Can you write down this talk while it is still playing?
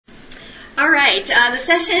All right, the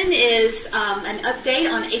session is an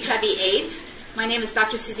update on HIV/AIDS. My name is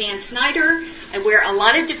Dr. Suzanne Snyder. I wear a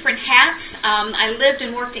lot of different hats. I lived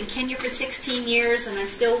and worked in Kenya for 16 years, and I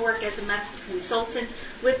still work as a medical consultant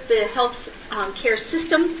with the health care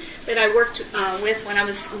system that I worked with when I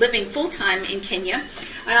was living full-time in Kenya.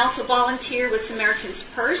 I also volunteer with Samaritan's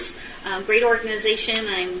Purse, great organization.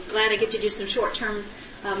 I'm glad I get to do some short-term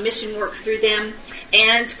mission work through them.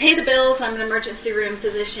 And to pay the bills, I'm an emergency room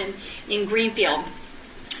physician in Greenfield.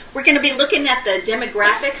 We're going to be looking at the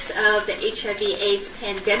demographics of the HIV/AIDS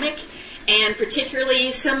pandemic, and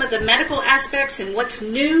particularly some of the medical aspects and what's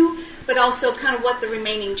new, but also kind of what the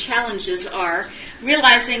remaining challenges are,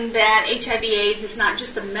 realizing that HIV/AIDS is not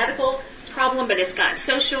just a medical problem, but it's got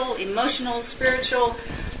social, emotional, spiritual,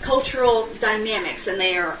 cultural dynamics, and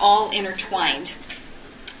they are all intertwined.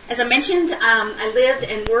 As I mentioned, I lived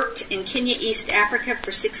and worked in Kenya, East Africa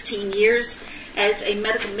for 16 years as a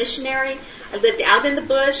medical missionary. I lived out in the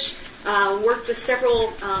bush, worked with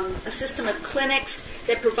a system of clinics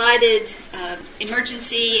that provided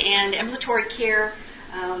emergency and ambulatory care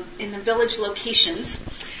in the village locations.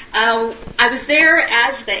 I was there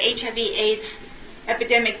as the HIV/AIDS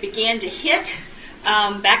epidemic began to hit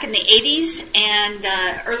back in the 80s and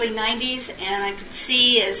early 90s, and I could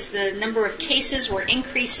see as the number of cases were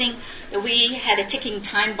increasing that we had a ticking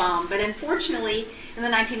time bomb. But unfortunately, in the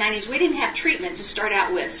 1990s, we didn't have treatment to start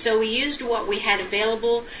out with, so we used what we had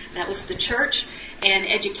available. That was the church and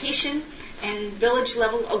education and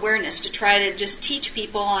village-level awareness to try to just teach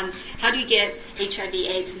people on how do you get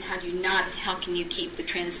HIV/AIDS and how do you not, how can you keep the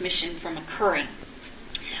transmission from occurring.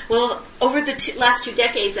 Well, over the last 2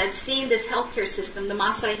 decades, I've seen this healthcare system, the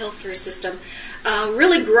Maasai healthcare system,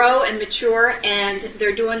 really grow and mature, and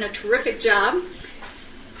they're doing a terrific job.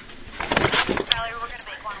 Valerie, we're going to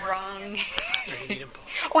make one wrong.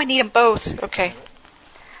 Oh, I need them both. Okay.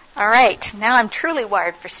 All right. Now I'm truly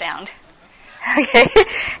wired for sound. Okay.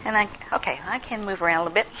 And I can move around a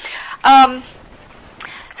little bit.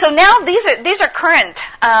 So now these are current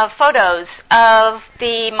photos of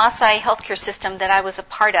the Maasai healthcare system that I was a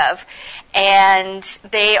part of, and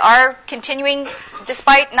they are continuing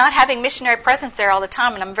despite not having missionary presence there all the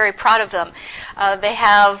time, and I'm very proud of them. They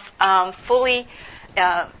have fully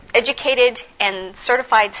educated and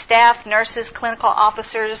certified staff, nurses, clinical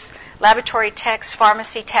officers, laboratory techs,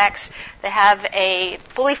 pharmacy techs. They have a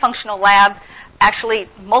fully functional lab, actually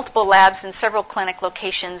multiple labs in several clinic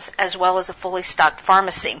locations, as well as a fully stocked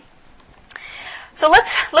pharmacy. So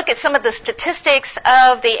let's look at some of the statistics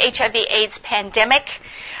of the HIV/AIDS pandemic.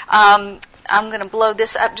 I'm going to blow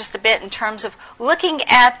this up just a bit in terms of looking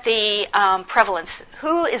at the prevalence.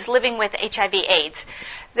 Who is living with HIV/AIDS?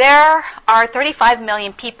 There are 35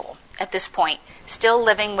 million people at this point still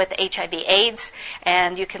living with HIV/AIDS,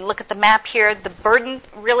 and you can look at the map here. The burden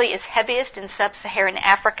really is heaviest in sub-Saharan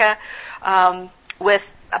Africa,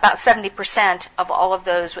 with about 70% of all of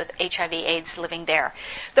those with HIV/AIDS living there.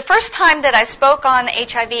 The first time that I spoke on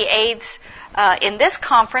HIV/AIDS in this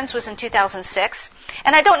conference was in 2006,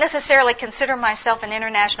 and I don't necessarily consider myself an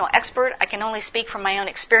international expert. I can only speak from my own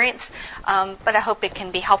experience, but I hope it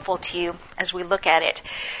can be helpful to you as we look at it.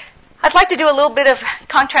 I'd like to do a little bit of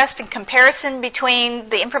contrast and comparison between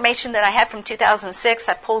the information that I had from 2006.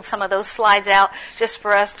 I pulled some of those slides out just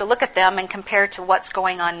for us to look at them and compare to what's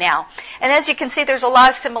going on now. And as you can see, there's a lot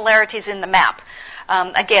of similarities in the map.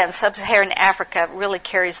 Again, sub-Saharan Africa really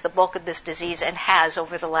carries the bulk of this disease and has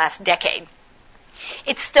over the last decade.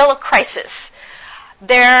 It's still a crisis.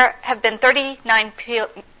 There have been 39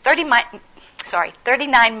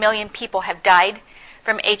 million people have died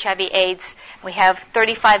from HIV/AIDS. We have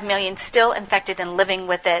 35 million still infected and living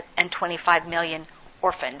with it, and 25 million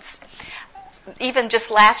orphans. Even just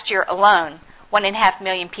last year alone, 1.5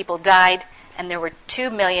 million people died, and there were 2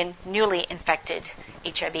 million newly infected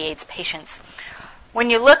HIV/AIDS patients. When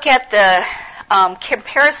you look at the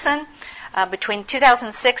comparison between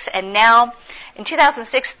 2006 and now, in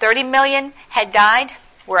 2006, 30 million had died.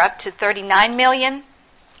 We're up to 39 million.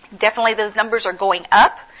 Definitely those numbers are going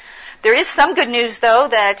up. There is some good news, though,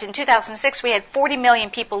 that in 2006 we had 40 million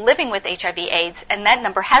people living with HIV/AIDS, and that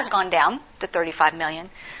number has gone down to 35 million.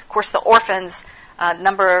 Of course, the orphans,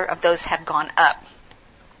 number of those have gone up.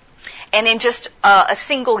 And in just a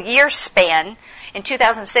single year span, in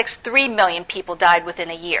 2006, 3 million people died within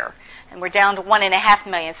a year, and we're down to 1.5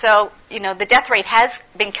 million. So, the death rate has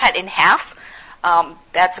been cut in half.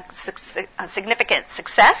 That's a significant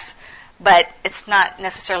success. But it's not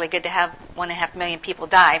necessarily good to have 1.5 million people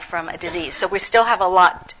die from a disease. So we still have a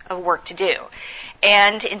lot of work to do.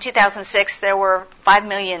 And in 2006, there were 5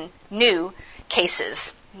 million new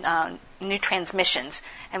cases new transmissions,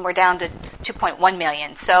 and we're down to 2.1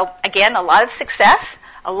 million. So again, a lot of success.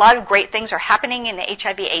 A lot of great things are happening in the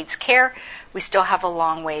HIV/AIDS care. We still have a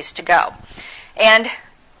long ways to go. And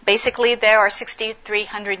basically, there are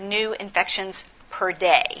 6,300 new infections per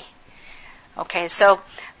day. Okay, so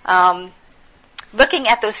looking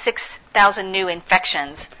at those 6,000 new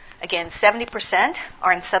infections, again, 70%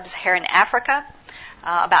 are in sub-Saharan Africa.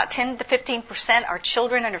 About 10 to 15% are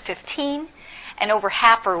children under 15, and over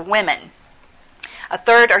half are women. A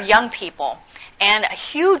third are young people, and a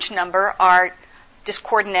huge number are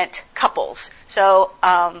discordant couples. So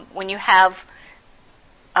when you have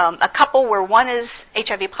a couple where one is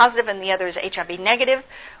HIV positive and the other is HIV negative,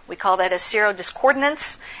 we call that a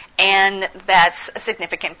serodiscordance, and that's a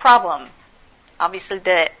significant problem. Obviously,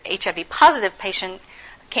 the HIV positive patient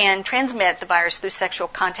can transmit the virus through sexual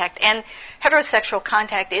contact, and heterosexual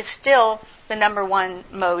contact is still the number one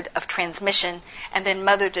mode of transmission, and then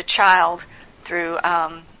mother to child through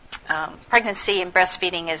pregnancy and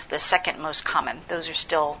breastfeeding is the second most common. Those are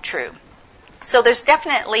still true. So there's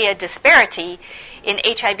definitely a disparity in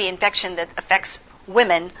HIV infection that affects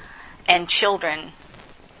women and children.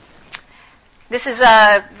 This is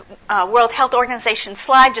a World Health Organization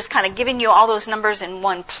slide, just kind of giving you all those numbers in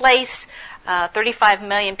one place. 35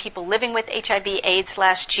 million people living with HIV/AIDS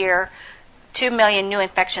last year, 2 million new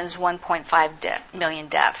infections, 1.5 million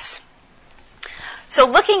deaths. So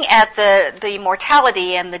looking at the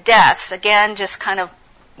mortality and the deaths, again, just kind of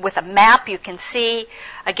with a map, you can see,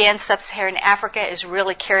 again, sub-Saharan Africa is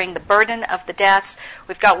really carrying the burden of the deaths.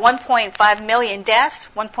 We've got 1.5 million deaths,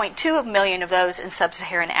 1.2 million of those in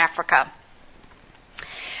sub-Saharan Africa.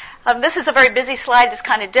 This is a very busy slide. It's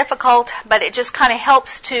kind of difficult, but it just kind of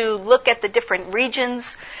helps to look at the different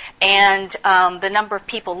regions and the number of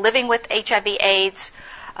people living with HIV/AIDS.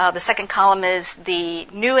 The second column is the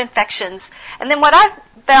new infections. And then what I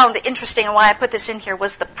found interesting and why I put this in here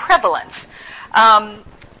was the prevalence.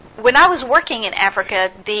 When I was working in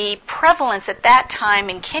Africa, the prevalence at that time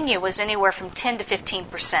in Kenya was anywhere from 10 to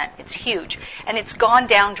 15%. It's huge. And it's gone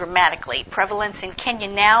down dramatically. Prevalence in Kenya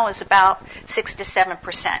now is about 6 to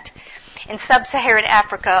 7%. In sub-Saharan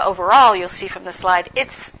Africa overall, you'll see from the slide,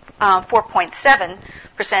 it's 4.7%,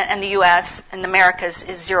 and the U.S. and the Americas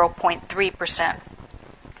is 0.3%.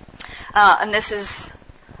 And this is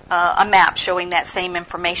a map showing that same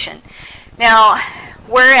information. Now,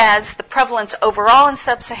 whereas the prevalence overall in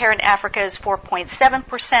sub-Saharan Africa is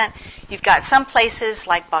 4.7%, you've got some places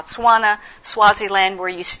like Botswana, Swaziland, where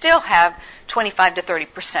you still have 25 to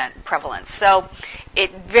 30% prevalence. So it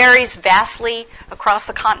varies vastly across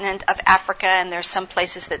the continent of Africa, and there's some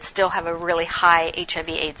places that still have a really high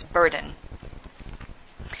HIV/AIDS burden.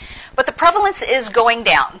 But the prevalence is going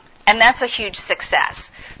down, and that's a huge success.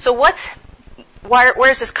 So where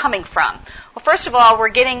is this coming from? Well, first of all, we're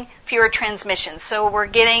getting fewer transmissions. So we're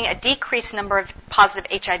getting a decreased number of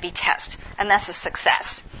positive HIV tests, and that's a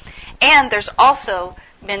success. And there's also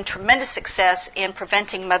been tremendous success in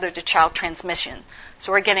preventing mother-to-child transmission.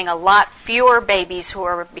 So we're getting a lot fewer babies who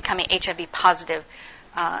are becoming HIV positive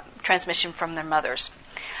transmission from their mothers.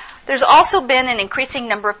 There's also been an increasing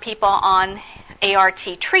number of people on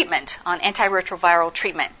ART treatment, on antiretroviral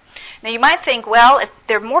treatment. Now, you might think, well, if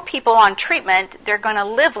there are more people on treatment, they're going to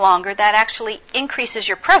live longer. That actually increases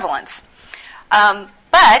your prevalence.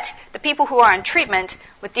 But the people who are on treatment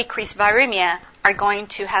with decreased viremia are going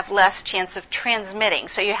to have less chance of transmitting.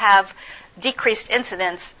 So you have decreased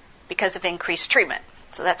incidence because of increased treatment.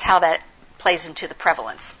 So that's how that plays into the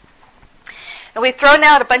prevalence. Now, we've thrown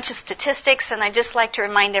out a bunch of statistics, and I'd just like to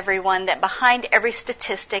remind everyone that behind every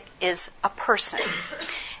statistic is a person.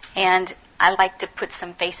 And I like to put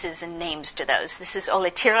some faces and names to those. This is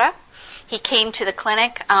Oletira. He came to the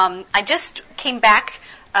clinic. I just came back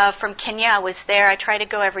from Kenya. I was there. I try to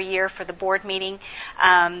go every year for the board meeting.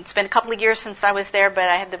 It's been a couple of years since I was there, but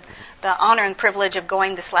I had the honor and privilege of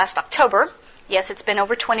going this last October. Yes, it's been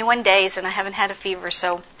over 21 days, and I haven't had a fever,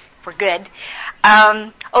 so we're good.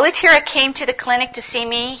 Oletira came to the clinic to see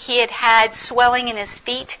me. He had had swelling in his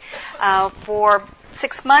feet for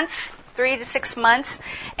 6 months. 3 to 6 months,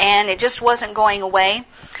 and it just wasn't going away.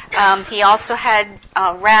 He also had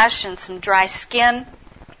a rash and some dry skin,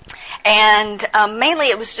 and mainly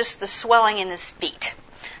it was just the swelling in his feet.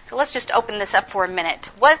 So let's just open this up for a minute.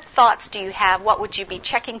 What thoughts do you have? What would you be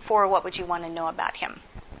checking for? What would you want to know about him?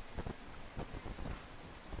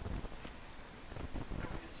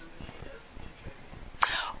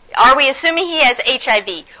 Are we assuming he has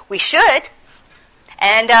HIV? We should.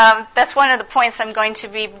 And that's one of the points I'm going to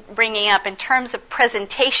be bringing up in terms of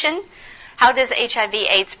presentation. How does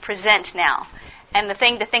HIV/AIDS present now? And the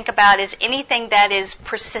thing to think about is anything that is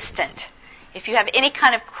persistent. If you have any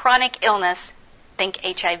kind of chronic illness, think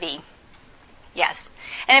HIV. Yes.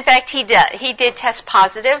 And in fact, he did test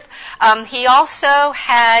positive. He also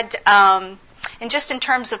had, and just in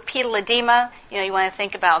terms of pedal edema, you want to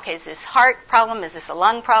think about, okay, is this heart problem? Is this a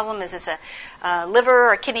lung problem? Is this a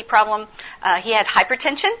liver or kidney problem? He had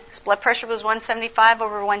hypertension. His blood pressure was 175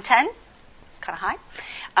 over 110. It's kind of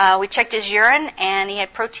high. We checked his urine, and he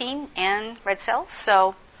had protein and red cells.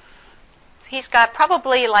 So he's got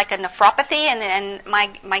probably like a nephropathy, and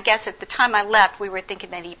my guess at the time I left, we were thinking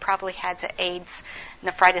that he probably had an AIDS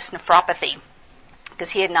nephropathy because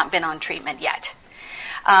he had not been on treatment yet.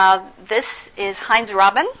 This is Heinz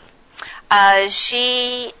Robin.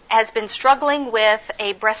 She has been struggling with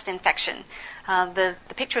a breast infection. The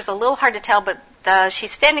picture is a little hard to tell, but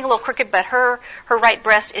she's standing a little crooked, but her right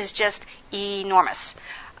breast is just enormous.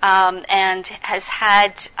 And has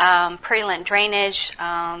had prevalent drainage,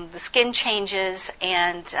 the skin changes,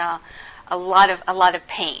 and a lot of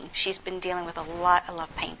pain. She's been dealing with a lot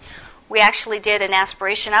of pain. We actually did an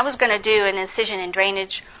aspiration. I was going to do an incision and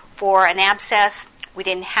drainage for an abscess. We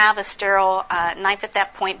didn't have a sterile knife at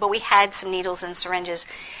that point, but we had some needles and syringes,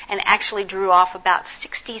 and actually drew off about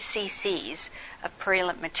 60 cc's of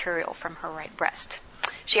purulent material from her right breast.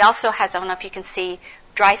 She also has, I don't know if you can see,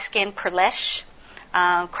 dry skin perleche.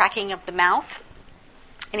 Cracking of the mouth.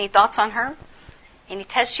 Any thoughts on her? Any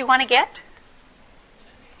tests you want to get?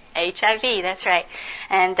 HIV, that's right.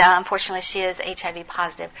 And unfortunately, she is HIV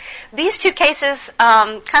positive. These two cases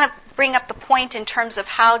kind of bring up the point in terms of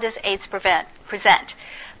how does AIDS present.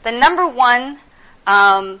 The number one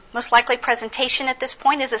most likely presentation at this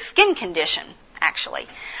point is a skin condition, actually.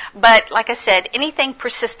 But like I said, anything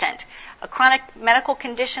persistent, a chronic medical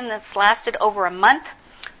condition that's lasted over a month,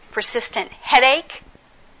 persistent headache,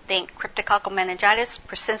 think cryptococcal meningitis,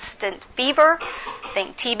 persistent fever,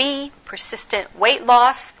 think TB, persistent weight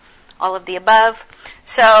loss, all of the above.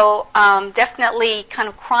 So definitely kind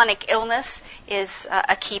of chronic illness is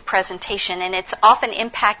a key presentation, and it's often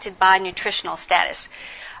impacted by nutritional status.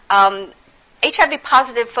 HIV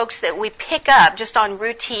positive folks that we pick up just on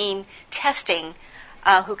routine testing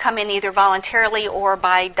who come in either voluntarily or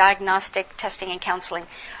by diagnostic testing and counseling,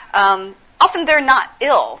 often they're not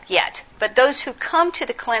ill yet, but those who come to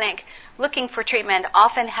the clinic looking for treatment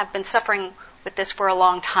often have been suffering with this for a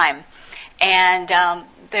long time. And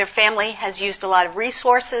their family has used a lot of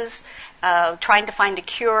resources trying to find a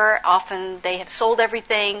cure. Often they have sold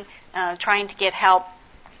everything, trying to get help.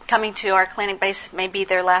 Coming to our clinic base may be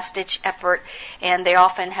their last-ditch effort, and they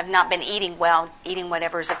often have not been eating well, eating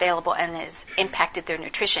whatever is available, and has impacted their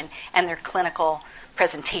nutrition and their clinical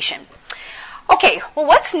presentation. Okay, well,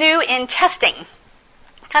 what's new in testing?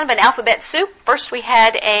 Kind of an alphabet soup. First we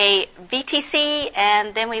had a VTC,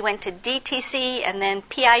 and then we went to DTC, and then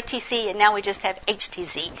PITC, and now we just have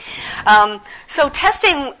HTC. So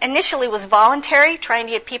testing initially was voluntary, trying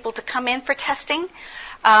to get people to come in for testing.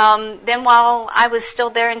 Then while I was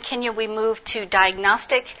still there in Kenya, we moved to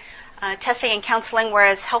diagnostic testing and counseling,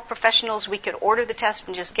 whereas health professionals, we could order the test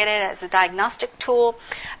and just get it as a diagnostic tool.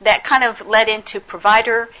 That kind of led into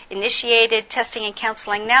provider-initiated testing and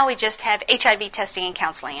counseling. Now we just have HIV testing and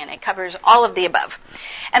counseling, and it covers all of the above.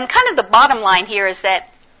 And kind of the bottom line here is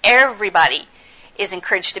that everybody is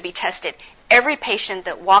encouraged to be tested. Every patient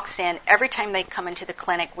that walks in, every time they come into the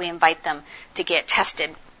clinic, we invite them to get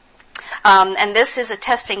tested. And this is a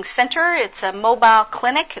testing center. It's a mobile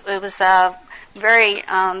clinic. It was a very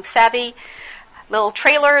savvy little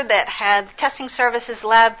trailer that had testing services,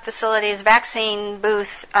 lab facilities, vaccine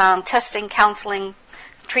booth, testing, counseling,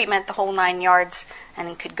 treatment, the whole 9 yards, and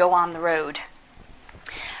it could go on the road.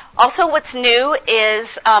 Also, what's new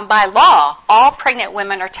is by law, all pregnant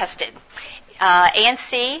women are tested.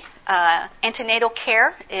 ANC, antenatal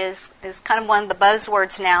care, is kind of one of the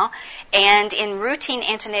buzzwords now. And in routine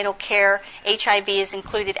antenatal care, HIV is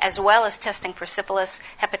included as well as testing for syphilis,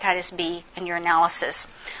 hepatitis B, and urinalysis.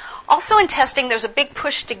 Also in testing, there's a big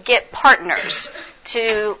push to get partners.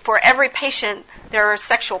 For every patient, there are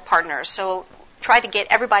sexual partners. So try to get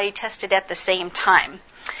everybody tested at the same time.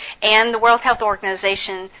 And the World Health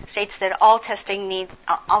Organization states that all testing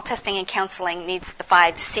and counseling needs the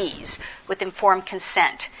 5 C's with informed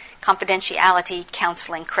consent, confidentiality,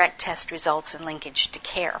 counseling, correct test results, and linkage to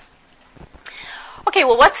care. Okay,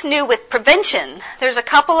 well, what's new with prevention? There's a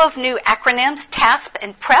couple of new acronyms, TASP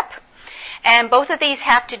and PrEP. And both of these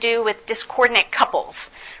have to do with discordant couples.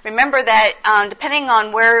 Remember that depending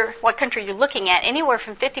on what country you're looking at, anywhere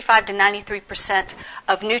from 55 to 93%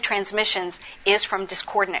 of new transmissions is from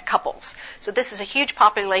discordant couples. So this is a huge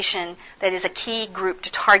population that is a key group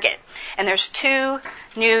to target. And there's two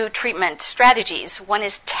new treatment strategies. One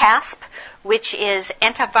is TASP, which is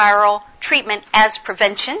antiviral treatment as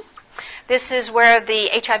prevention. This is where the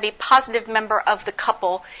HIV positive member of the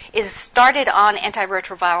couple is started on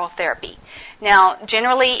antiretroviral therapy. Now,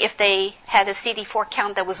 generally, if they had a CD4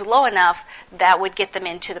 count that was low enough, that would get them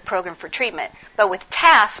into the program for treatment. But with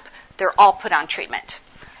TASP, they're all put on treatment.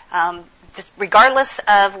 Just regardless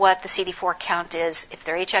of what the CD4 count is, if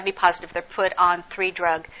they're HIV positive, they're put on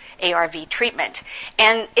 3-drug ARV treatment.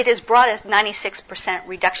 And it has brought us 96%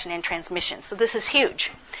 reduction in transmission. So this is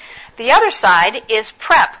huge. The other side is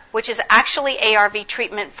PrEP, which is actually ARV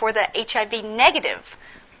treatment for the HIV negative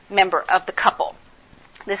member of the couple.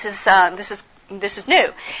 This is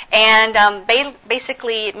new, and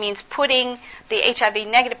basically it means putting the HIV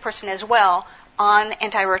negative person as well on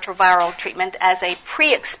antiretroviral treatment as a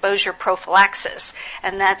pre-exposure prophylaxis,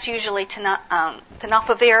 and that's usually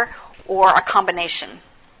tenofovir or a combination.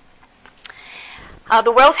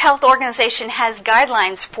 The World Health Organization has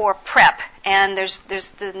guidelines for PrEP, and there's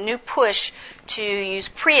the new push to use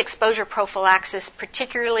pre-exposure prophylaxis,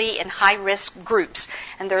 particularly in high-risk groups,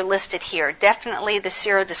 and they're listed here. Definitely the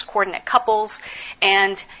serodiscordant couples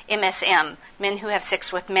and MSM, men who have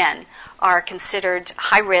sex with men, are considered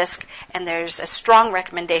high risk, and there's a strong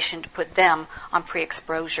recommendation to put them on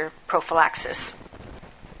pre-exposure prophylaxis.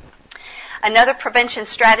 Another prevention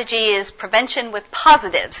strategy is prevention with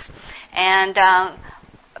positives. And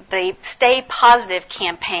the Stay Positive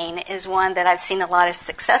campaign is one that I've seen a lot of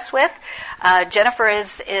success with. Jennifer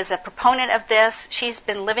is a proponent of this. She's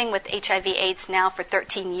been living with HIV/AIDS now for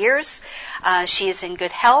 13 years. She is in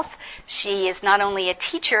good health. She is not only a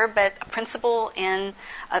teacher, but a principal in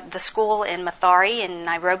the school in Mathare in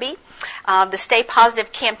Nairobi. The Stay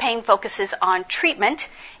Positive campaign focuses on treatment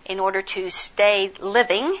in order to stay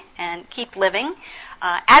living and keep living,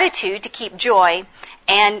 attitude to keep joy,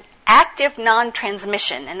 and active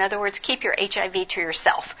non-transmission. In other words, keep your HIV to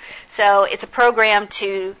yourself. So it's a program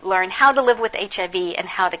to learn how to live with HIV and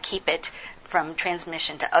how to keep it from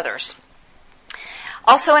transmission to others.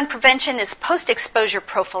 Also in prevention is post-exposure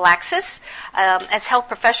prophylaxis. As health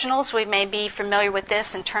professionals, we may be familiar with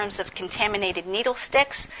this in terms of contaminated needle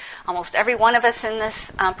sticks. Almost every one of us in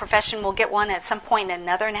this profession will get one at some point or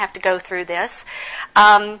another and have to go through this.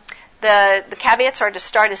 The caveats are to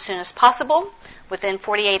start as soon as possible, within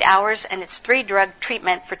 48 hours, and it's 3-drug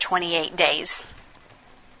treatment for 28 days.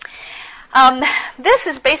 This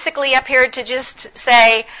is basically up here to just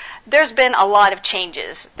say there's been a lot of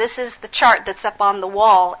changes. This is the chart that's up on the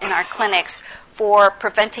wall in our clinics for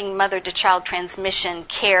preventing mother-to-child transmission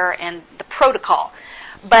care and the protocol.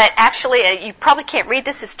 But actually, you probably can't read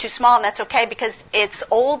this. It's too small, and that's okay because it's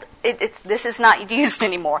old. This is not used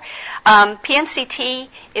anymore. PMCT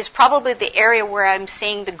is probably the area where I'm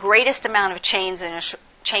seeing the greatest amount of change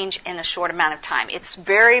in a short amount of time. It's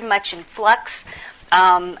very much in flux.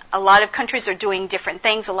 A lot of countries are doing different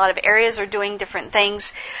things. A lot of areas are doing different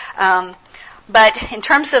things. But in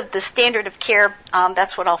terms of the standard of care,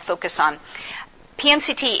 that's what I'll focus on.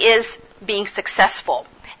 PMCT is being successful.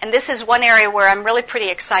 And this is one area where I'm really pretty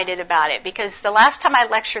excited about it because the last time I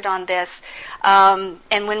lectured on this, and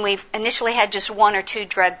when we initially had just 1 or 2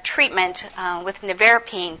 drug treatment with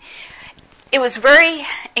nevirapine, it was very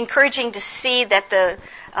encouraging to see that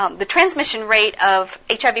the transmission rate of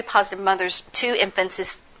HIV-positive mothers to infants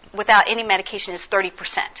is, without any medication, is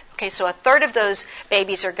 30%. Okay, so a third of those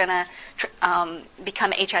babies are going to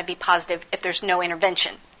become HIV positive if there's no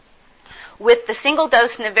intervention. With the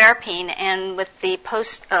single-dose nevirapine and with the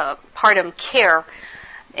postpartum care,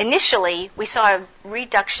 initially we saw a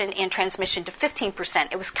reduction in transmission to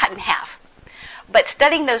 15%. It was cut in half. But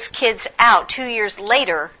studying those kids out 2 years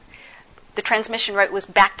later, the transmission rate was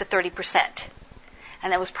back to 30%.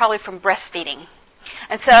 And that was probably from breastfeeding.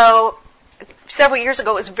 And so several years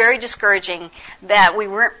ago, it was very discouraging that we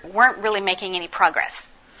weren't really making any progress.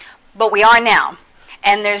 But we are now.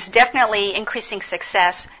 And there's definitely increasing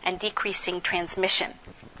success and decreasing transmission.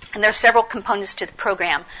 And there are several components to the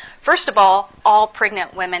program. First of all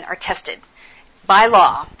pregnant women are tested. By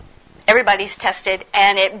law, everybody's tested,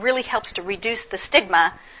 and it really helps to reduce the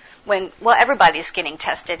stigma when, everybody's getting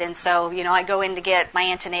tested. And so, I go in to get my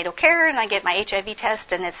antenatal care, and I get my HIV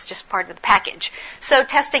test, and it's just part of the package. So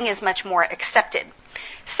testing is much more accepted.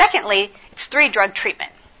 Secondly, it's 3-drug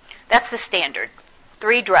treatment. That's the standard.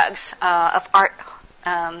 3 drugs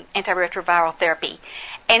antiretroviral therapy.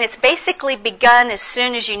 And it's basically begun as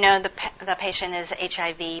soon as you know the patient is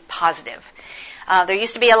HIV positive. There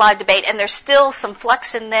used to be a lot of debate, and there's still some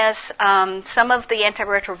flux in this. Some of the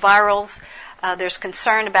antiretrovirals, there's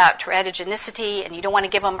concern about teratogenicity, and you don't want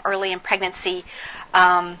to give them early in pregnancy.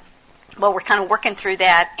 Well, we're kind of working through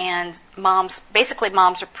that, and moms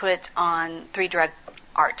are put on 3-drug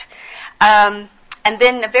ART. And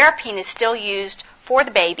then nevirapine is still used for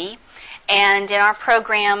the baby. And in our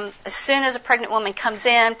program, as soon as a pregnant woman comes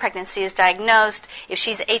in, pregnancy is diagnosed, if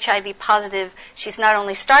she's HIV positive, she's not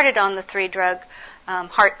only started on the 3-drug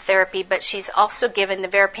heart therapy, but she's also given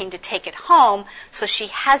nevirapine to take it home, so she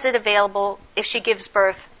has it available. If she gives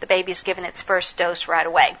birth, the baby's given its first dose right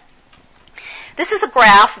away. This is a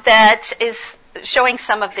graph that is showing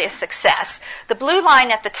some of the success. The blue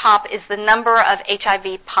line at the top is the number of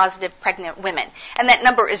HIV positive pregnant women, and that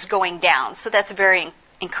number is going down, so that's very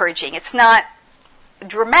encouraging. It's not a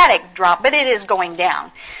dramatic drop, but it is going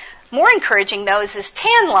down. More encouraging, though, is this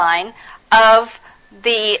tan line of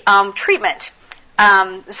the treatment.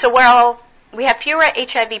 So while we have fewer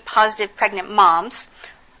HIV positive pregnant moms,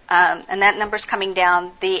 and that number's coming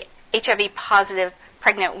down, the HIV positive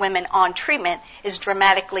pregnant women on treatment is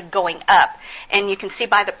dramatically going up. And you can see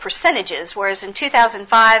by the percentages, whereas in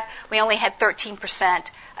 2005, we only had 13%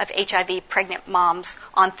 of HIV pregnant moms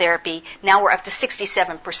on therapy. Now we're up to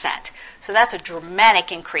 67%. So that's a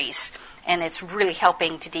dramatic increase, and it's really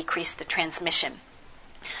helping to decrease the transmission.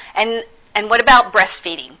 And what about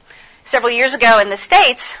breastfeeding? Several years ago in the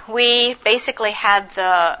States, we basically had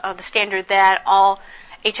the standard that all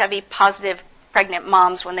HIV positive pregnant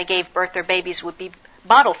moms, when they gave birth, their babies would be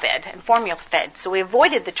bottle fed and formula fed. So we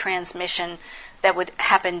avoided the transmission that would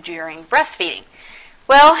happen during breastfeeding.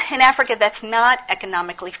 Well, in Africa, that's not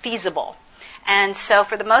economically feasible. And so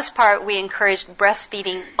for the most part, we encouraged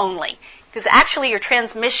breastfeeding only. Because actually your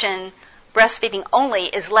transmission, breastfeeding only,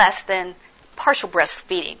 is less than partial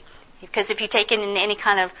breastfeeding. Because if you take in any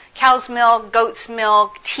kind of cow's milk, goat's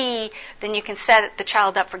milk, tea, then you can set the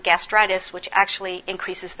child up for gastritis, which actually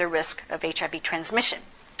increases the risk of HIV transmission.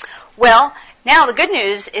 Well, now the good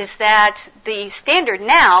news is that the standard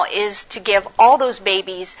now is to give all those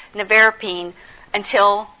babies nevirapine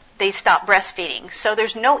until they stop breastfeeding. So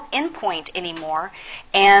there's no endpoint anymore,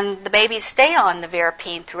 and the babies stay on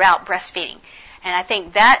nevirapine throughout breastfeeding. And I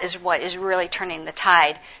think that is what is really turning the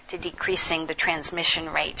tide to decreasing the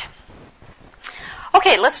transmission rate.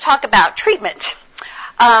 Okay, let's talk about treatment.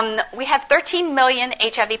 We have 13 million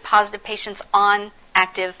HIV-positive patients on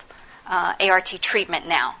active ART treatment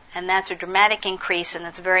now, and that's a dramatic increase, and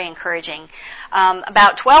that's very encouraging.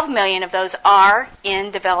 About 12 million of those are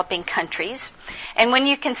in developing countries. And when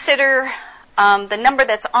you consider the number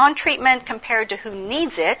that's on treatment compared to who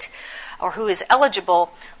needs it or who is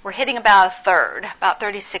eligible, we're hitting about a third, about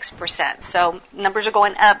 36%. So numbers are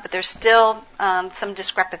going up, but there's still some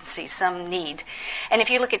discrepancy, some need. And if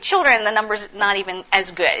you look at children, the number's not even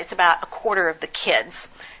as good. It's about a quarter of the kids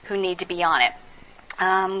who need to be on it.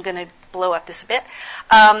 I'm going to blow up this a bit.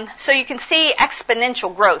 So you can see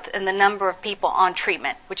exponential growth in the number of people on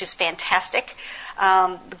treatment, which is fantastic.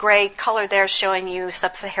 The gray color there is showing you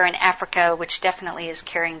sub-Saharan Africa, which definitely is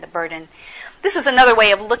carrying the burden. This is another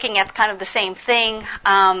way of looking at kind of the same thing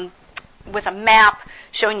with a map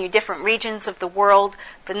showing you different regions of the world,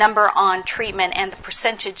 the number on treatment, and the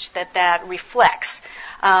percentage that reflects.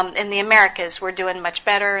 In the Americas, we're doing much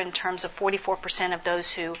better in terms of 44% of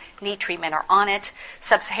those who need treatment are on it.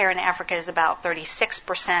 Sub-Saharan Africa is about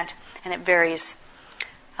 36%, and it varies.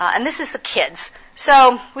 And this is the kids.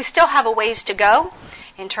 So we still have a ways to go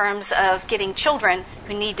in terms of getting children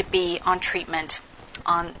who need to be on treatment,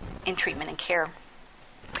 in treatment and care.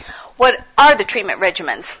 What are the treatment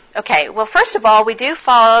regimens? Okay, well, first of all, we do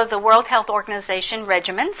follow the World Health Organization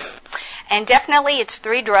regimens, and definitely it's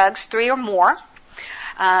 3 drugs, 3 or more.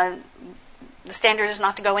 The standard is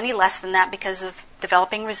not to go any less than that because of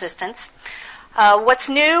developing resistance. What's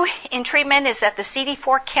new in treatment is that the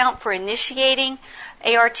CD4 count for initiating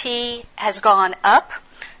ART has gone up.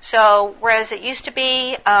 So whereas it used to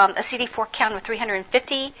be a CD4 count of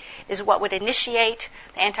 350 is what would initiate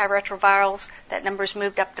the antiretrovirals, that number's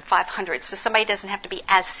moved up to 500. So somebody doesn't have to be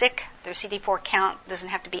as sick, their CD4 count doesn't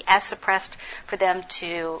have to be as suppressed for them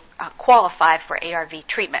to qualify for ARV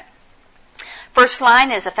treatment. First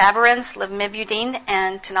line is efavirenz, lamivudine,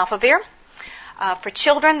 and tenofovir. For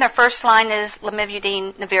children, their first line is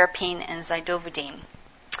lamivudine, nevirapine, and zidovudine,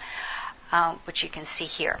 which you can see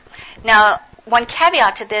here. Now, one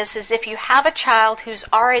caveat to this is if you have a child who's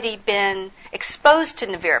already been exposed to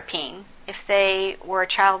nevirapine, if they were a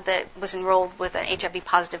child that was enrolled with an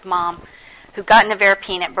HIV-positive mom who got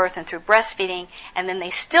nevirapine at birth and through breastfeeding, and then they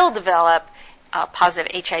still develop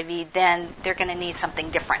positive HIV, then they're going to need something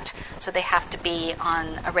different. So they have to be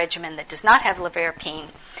on a regimen that does not have nevirapine,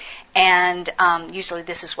 and usually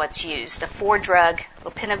this is what's used: a 4-drug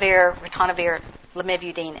lopinavir, ritonavir,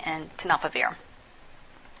 lamivudine, and tenofovir.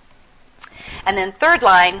 And then third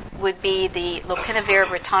line would be the lopinavir,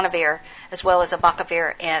 ritonavir, as well as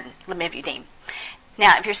abacavir and lamivudine.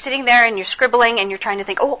 Now, if you're sitting there and you're scribbling and you're trying to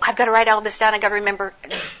think, oh, I've got to write all this down, I've got to remember,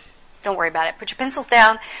 don't worry about it. Put your pencils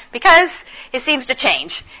down, because it seems to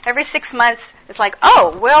change. Every 6 months, it's like,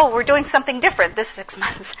 oh, well, we're doing something different this 6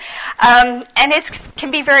 months. And it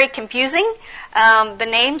can be very confusing. The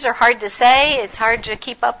names are hard to say. It's hard to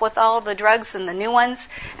keep up with all the drugs and the new ones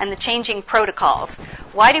and the changing protocols.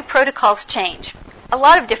 Why do protocols change? A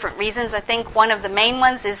lot of different reasons. I think one of the main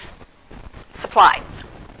ones is supply.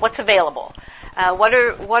 What's available? What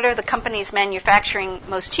are the companies manufacturing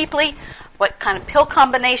most cheaply? What kind of pill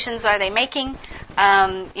combinations are they making?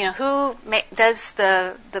 Who does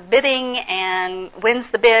the bidding and wins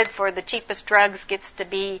the bid for the cheapest drugs gets to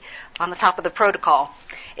be on the top of the protocol.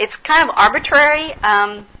 It's kind of arbitrary,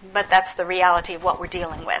 but that's the reality of what we're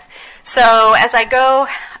dealing with. So as I go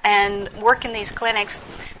and work in these clinics,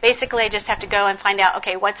 basically I just have to go and find out,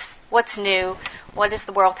 okay, what's new? What is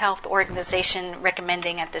the World Health Organization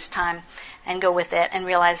recommending at this time? And go with it and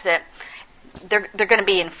realize that they're going to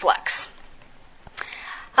be in flux.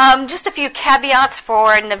 Just a few caveats for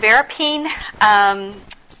nevirapine.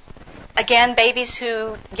 Again, babies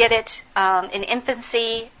who get it in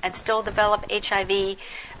infancy and still develop HIV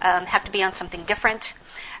have to be on something different.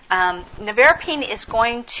 Nevirapine is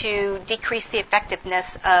going to decrease the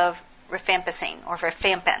effectiveness of rifampicin or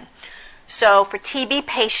rifampin. So for TB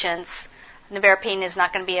patients, nevirapine is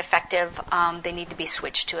not going to be effective. They need to be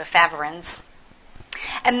switched to efavirenz.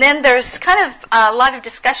 And then there's kind of a lot of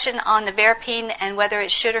discussion on nevirapine and whether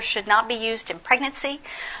it should or should not be used in pregnancy.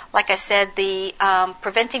 Like I said, the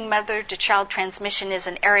preventing mother-to-child transmission is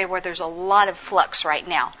an area where there's a lot of flux right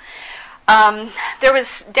now. There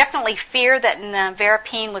was definitely fear that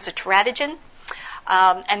nevirapine was a teratogen.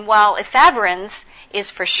 And while efavirenz is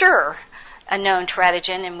for sure a known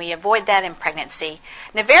teratogen, and we avoid that in pregnancy,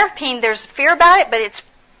 nevirapine, there's fear about it, but it's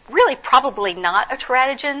really probably not a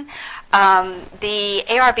teratogen. The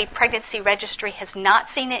ARV pregnancy registry has not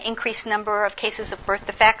seen an increased number of cases of birth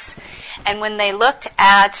defects. And when they looked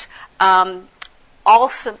at all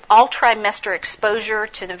trimester exposure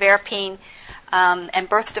to nevirapine and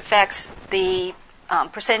birth defects, the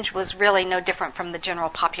percentage was really no different from the general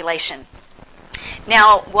population.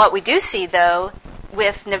 Now, what we do see, though,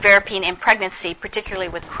 with nevirapine in pregnancy, particularly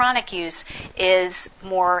with chronic use, is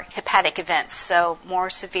more hepatic events, so more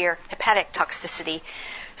severe hepatic toxicity.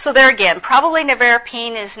 So there again, probably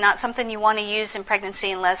nevirapine is not something you want to use in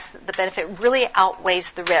pregnancy unless the benefit really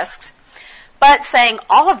outweighs the risks. But saying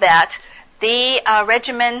all of that, the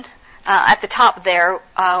regimen at the top there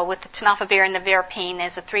with the tenofovir and nevirapine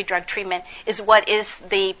as a 3-drug treatment is what is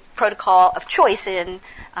the protocol of choice in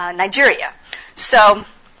Nigeria. So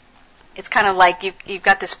it's kind of like you've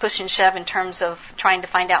got this push and shove in terms of trying to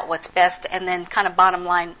find out what's best, and then kind of bottom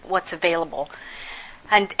line, what's available.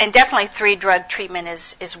 And definitely 3-drug treatment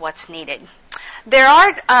is what's needed. There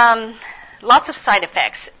are lots of side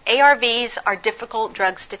effects. ARVs are difficult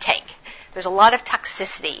drugs to take. There's a lot of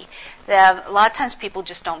toxicity. A lot of times people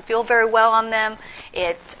just don't feel very well on them.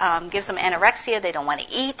 It gives them anorexia. They don't want to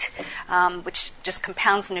eat, which just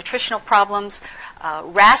compounds nutritional problems.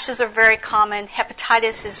 Rashes are very common.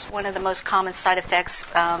 Hepatitis is one of the most common side effects.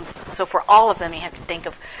 So for all of them, you have to think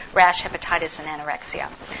of rash, hepatitis, and anorexia.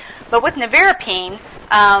 But with nevirapine,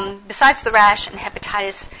 besides the rash and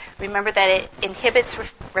hepatitis, remember that it inhibits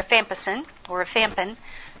rifampicin, or rifampin,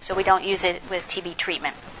 so we don't use it with TB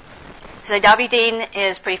treatment. Zidovudine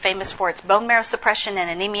is pretty famous for its bone marrow suppression and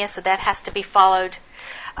anemia, so that has to be followed.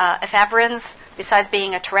 Efavirenz, besides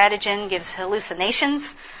being a teratogen, gives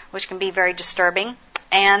hallucinations, which can be very disturbing.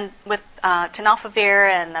 And with tenofovir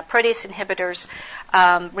and the protease inhibitors,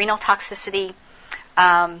 renal toxicity.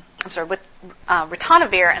 With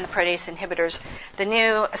ritonavir and the protease inhibitors, the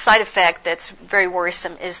new side effect that's very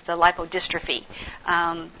worrisome is the lipodystrophy,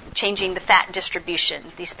 changing the fat distribution.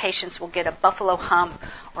 These patients will get a buffalo hump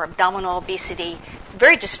or abdominal obesity. It's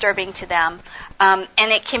very disturbing to them, and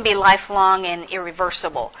it can be lifelong and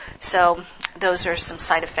irreversible. So those are some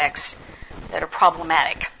side effects that are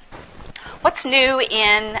problematic. What's new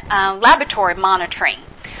in laboratory monitoring?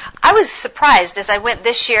 I was surprised as I went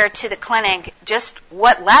this year to the clinic just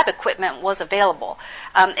what lab equipment was available.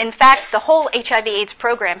 In fact, the whole HIV/AIDS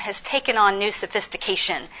program has taken on new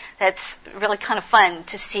sophistication. That's really kind of fun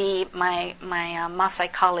to see my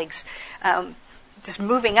Maasai colleagues just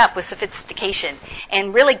moving up with sophistication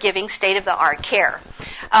and really giving state-of-the-art care.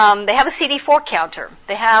 They have a CD4 counter.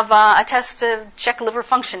 They have a test to check liver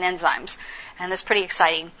function enzymes, and that's pretty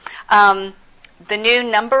exciting. The new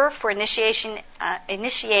number for initiating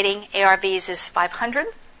ARVs is 500,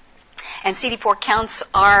 and CD4 counts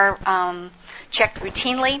are checked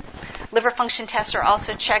routinely. Liver function tests are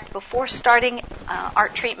also checked before starting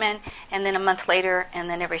ART treatment, and then a month later, and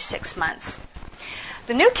then every 6 months.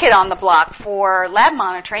 The new kid on the block for lab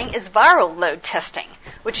monitoring is viral load testing,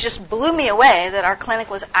 which just blew me away that our clinic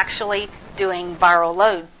was actually doing viral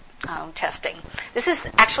load testing. This is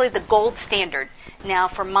actually the gold standard now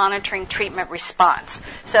for monitoring treatment response.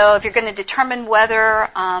 So if you're going to determine whether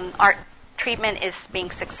our treatment is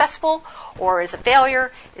being successful or is a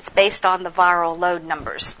failure, it's based on the viral load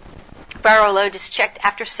numbers. Viral load is checked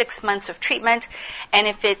after 6 months of treatment, and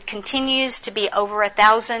if it continues to be over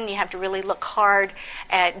 1,000, you have to really look hard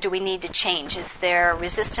at, do we need to change? Is there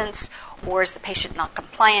resistance, or is the patient not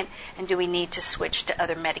compliant, and do we need to switch to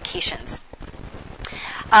other medications?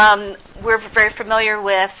 We're very familiar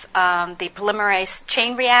with the polymerase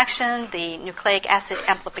chain reaction, the nucleic acid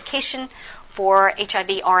amplification for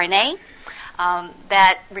HIV RNA.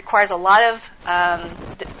 That requires a lot of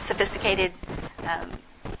sophisticated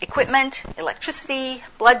equipment, electricity,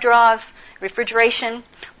 blood draws, refrigeration.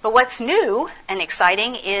 But what's new and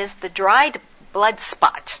exciting is the dried blood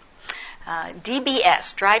spot,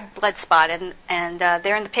 DBS, dried blood spot. And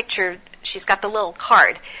there in the picture, she's got the little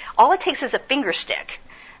card. All it takes is a finger stick.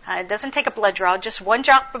 It doesn't take a blood draw, just one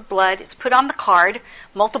drop of blood. It's put on the card.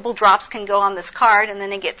 Multiple drops can go on this card, and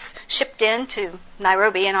then it gets shipped in to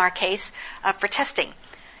Nairobi, in our case, for testing.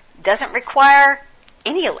 Doesn't require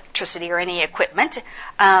any electricity or any equipment.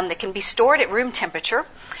 They can be stored at room temperature,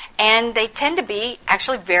 and they tend to be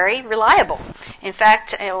actually very reliable. In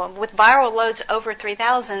fact, with viral loads over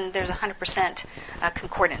 3,000, there's 100%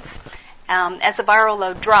 concordance. As the viral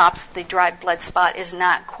load drops, the dried blood spot is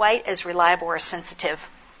not quite as reliable or sensitive.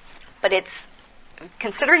 But it's,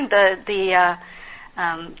 considering the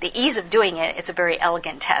ease of doing it, it's a very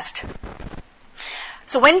elegant test.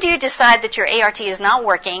 So when do you decide that your ART is not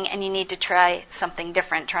working and you need to try something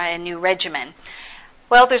different, try a new regimen?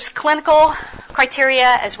 Well, there's clinical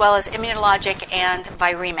criteria as well as immunologic and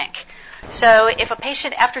viremic. So if a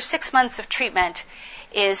patient after 6 months of treatment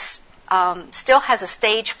is still has a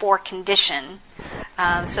stage 4 condition,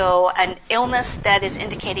 so an illness that is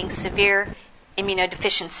indicating severe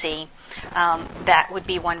immunodeficiency, that would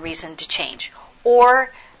be one reason to change.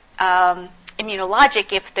 Or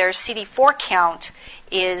immunologic, if their CD4 count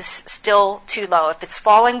is still too low, if it's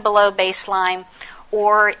falling below baseline,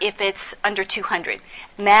 or if it's under 200.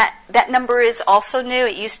 And that number is also new.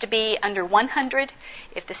 It used to be under 100.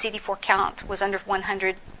 If the CD4 count was under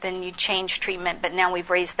 100, then you change treatment, but now we've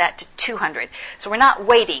raised that to 200. So we're not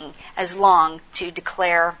waiting as long to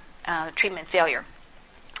declare treatment failure.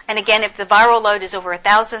 And again, if the viral load is over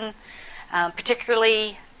 1,000,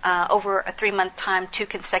 particularly over a 3-month time, 2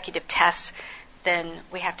 consecutive tests, then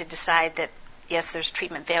we have to decide that yes, there's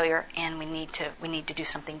treatment failure, and we need to do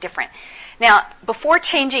something different. Now, before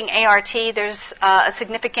changing ART, there's a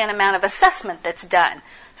significant amount of assessment that's done.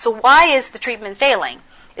 So why is the treatment failing?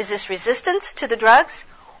 Is this resistance to the drugs,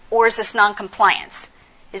 or is this noncompliance?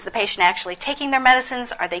 Is the patient actually taking their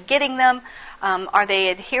medicines? Are they getting them? Are they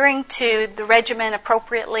adhering to the regimen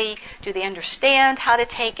appropriately? Do they understand how to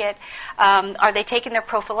take it? Are they taking their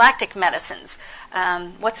prophylactic medicines?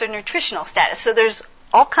 What's their nutritional status? So there's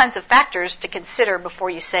all kinds of factors to consider before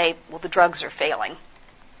you say, well, the drugs are failing.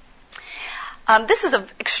 This is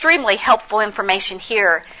extremely helpful information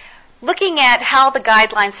here. Looking at how the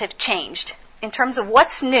guidelines have changed. In terms of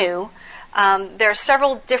what's new, there are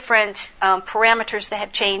several different parameters that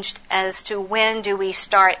have changed as to when do we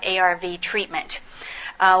start ARV treatment.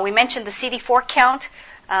 We mentioned the CD4 count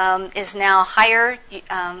is now higher.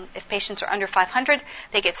 If patients are under 500,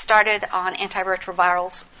 they get started on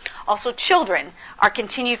antiretrovirals. Also, children are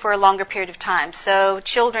continued for a longer period of time. So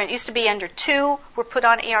children, it used to be under 2, were put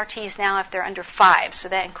on ARTs now if they're under 5. So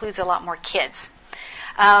that includes a lot more kids.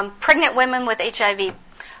 Pregnant women with HIV,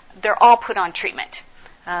 they're all put on treatment.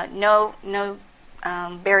 No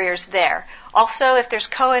barriers there. Also, if there's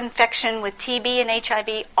co-infection with TB and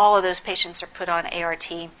HIV, all of those patients are put on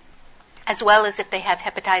ART, as well as if they have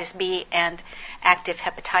hepatitis B and active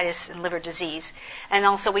hepatitis and liver disease. And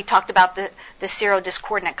also, we talked about the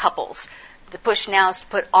serodiscordant couples. the push now is to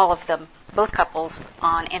put all of them, both couples,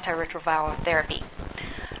 on antiretroviral therapy.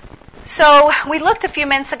 So we looked a few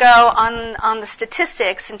minutes ago on the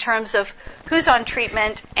statistics in terms of who's on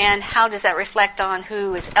treatment and how does that reflect on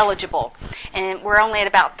who is eligible. And we're only at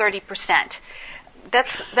about 30%.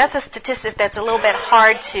 That's a statistic that's a little bit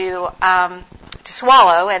hard to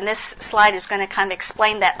swallow, and this slide is going to kind of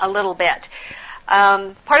explain that a little bit.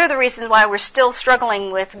 Part of the reason why we're still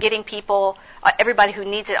struggling with getting people, everybody who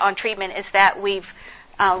needs it on treatment, is that we've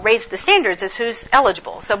raised the standards as who's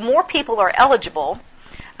eligible. So more people are eligible,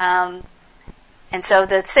 and so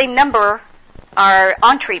the same number are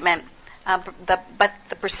on treatment, but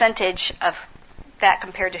the percentage of that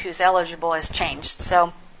compared to who's eligible has changed.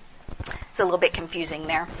 So it's a little bit confusing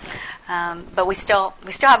there. But we still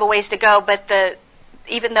have a ways to go, but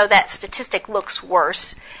even though that statistic looks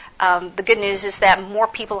worse, the good news is that more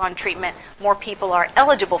people on treatment, more people are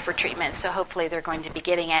eligible for treatment, so hopefully they're going to be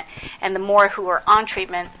getting it. And the more who are on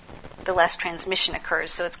treatment, the less transmission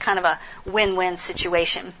occurs. So it's kind of a win-win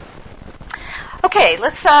situation. Okay,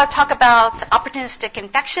 let's talk about opportunistic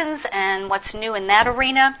infections and what's new in that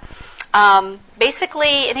arena.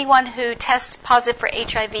 Basically, anyone who tests positive for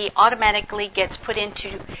HIV automatically gets put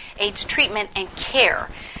into AIDS treatment and care.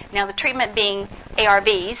 Now, the treatment being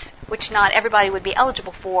ARVs, which not everybody would be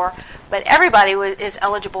eligible for, but everybody is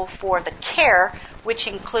eligible for the care, which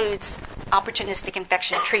includes opportunistic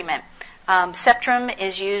infection treatment. Septrum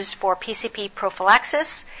is used for PCP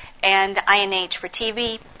prophylaxis and INH for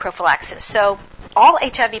TB prophylaxis. So all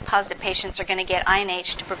HIV-positive patients are going to get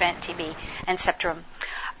INH to prevent TB and Septrum.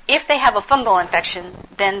 If they have a fungal infection,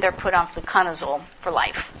 then they're put on fluconazole for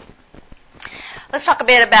life. Let's talk a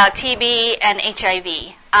bit about TB and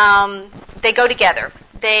HIV. They go together.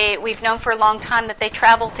 We've known for a long time that they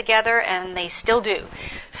travel together, and they still do.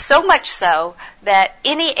 So much so that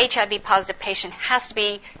any HIV-positive patient has to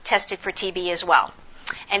be tested for TB as well.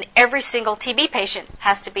 And every single TB patient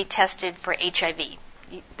has to be tested for HIV.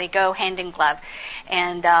 They go hand in glove.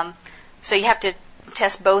 And so you have to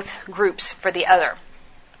test both groups for the other.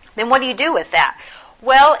 Then what do you do with that?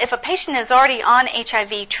 Well, if a patient is already on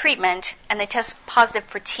HIV treatment and they test positive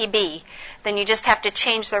for TB, then you just have to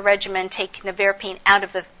change their regimen, take nevirapine out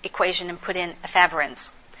of the equation and put in efavirenz.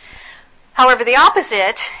 However, the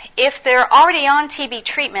opposite, if they're already on TB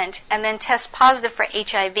treatment and then test positive for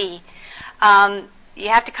HIV, you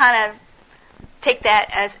have to kind of take that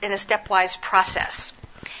as in a stepwise process.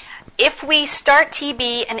 If we start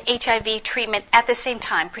TB and HIV treatment at the same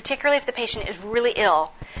time, particularly if the patient is really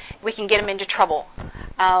ill, we can get them into trouble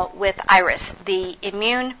with IRIS, the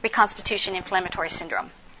immune reconstitution inflammatory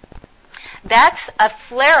syndrome. That's a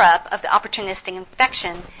flare-up of the opportunistic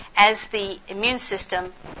infection as the immune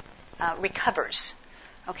system recovers.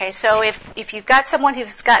 Okay, so if you've got someone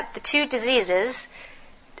who's got the two diseases,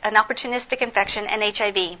 an opportunistic infection and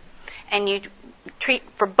HIV, and you treat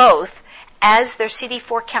for both, as their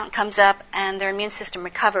CD4 count comes up and their immune system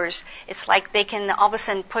recovers, it's like they can all of a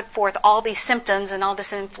sudden put forth all these symptoms and all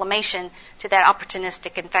this inflammation to that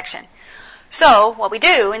opportunistic infection. So what we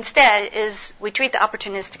do instead is we treat the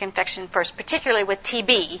opportunistic infection first, particularly with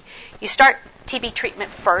TB. You start TB treatment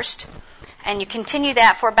first, and you continue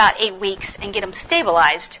that for about 8 weeks and get them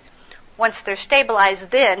stabilized. Once they're stabilized,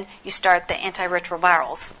 then you start the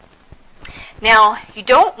antiretrovirals. Now, you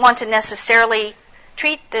don't want to necessarily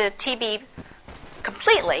treat the TB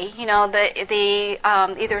completely,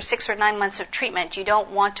 either 6 or 9 months of treatment. You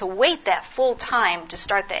don't want to wait that full time to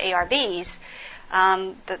start the ARVs.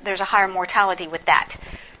 There's a higher mortality with that.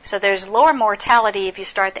 So there's lower mortality if you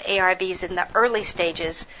start the ARVs in the early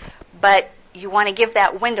stages, but you want to give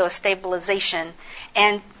that window of stabilization.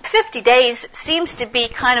 And 50 days seems to be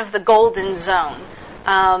kind of the golden zone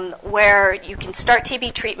where you can start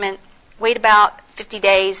TB treatment, wait about 50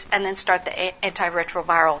 days, and then start the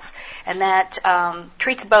antiretrovirals. And that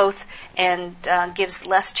treats both and gives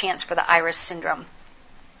less chance for the IRIS syndrome.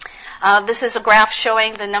 This is a graph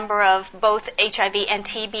showing the number of both HIV and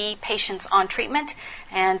TB patients on treatment,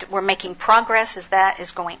 and we're making progress as that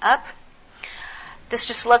is going up. This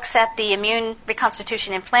just looks at the immune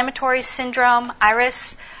reconstitution inflammatory syndrome,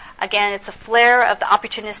 IRIS. Again, it's a flare of the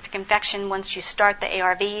opportunistic infection once you start the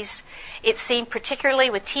ARVs. It's seen particularly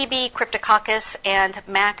with TB, Cryptococcus, and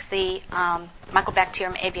MAC, the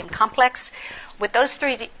Mycobacterium avium complex. With those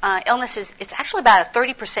three illnesses, it's actually about a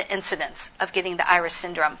 30% incidence of getting the IRIS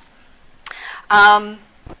syndrome. And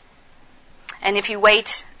if you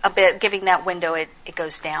wait a bit, giving that window, it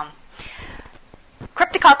goes down.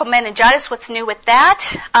 Cryptococcal meningitis, what's new with that?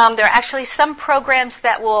 There are actually some programs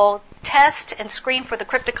that will test and screen for the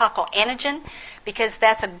cryptococcal antigen because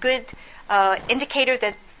that's a good indicator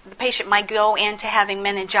that the patient might go into having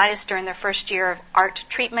meningitis during their first year of ART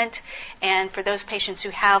treatment, and for those patients who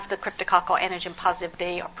have the cryptococcal antigen positive,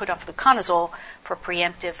 they are put off fluconazole for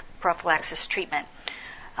preemptive prophylaxis treatment.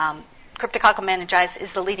 Cryptococcal meningitis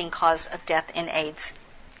is the leading cause of death in AIDS.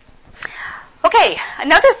 Okay,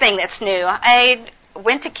 another thing that's new. I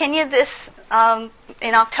went to Kenya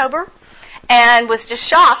in October and was just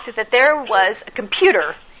shocked that there was a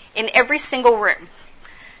computer in every single room.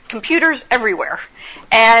 Computers everywhere.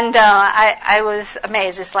 And I was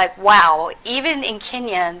amazed. It's like, wow, even in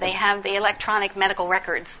Kenya, they have the electronic medical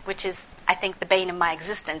records, which is, I think, the bane of my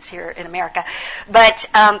existence here in America. But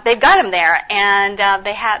they've got them there, and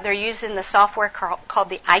they're using the software called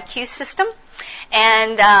the IQ system.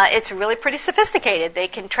 And it's really pretty sophisticated. They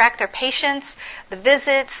can track their patients, the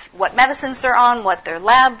visits, what medicines they're on, what their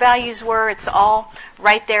lab values were. It's all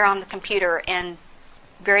right there on the computer and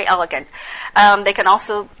very elegant. They can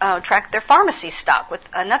also track their pharmacy stock with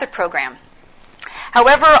another program.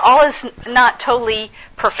 However, all is not totally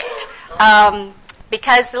perfect.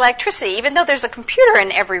 Because the electricity, even though there's a computer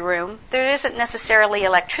in every room, there isn't necessarily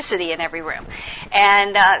electricity in every room.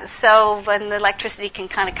 And so when the electricity can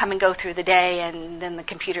kind of come and go through the day, and then the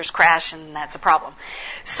computers crash, and that's a problem.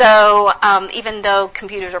 So even though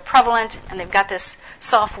computers are prevalent and they've got this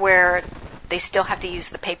software, they still have to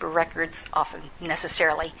use the paper records often,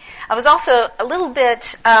 necessarily. I was also a little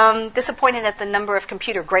bit disappointed at the number of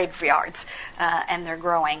computer graveyards, and they're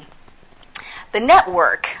growing. The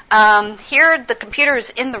network. Here, the computer is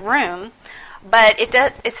in the room, but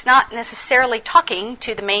it's not necessarily talking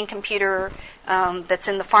to the main computer that's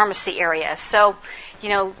in the pharmacy area. So,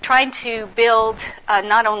 trying to build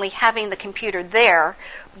not only having the computer there,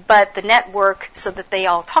 but the network so that they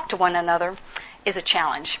all talk to one another is a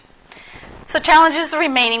challenge. So challenges are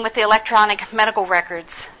remaining with the electronic medical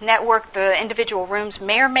records network. The individual rooms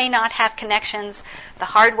may or may not have connections. The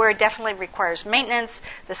hardware definitely requires maintenance.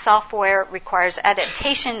 The software requires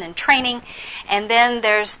adaptation and training. And then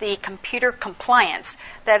there's the computer compliance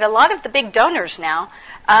that a lot of the big donors now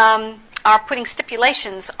are putting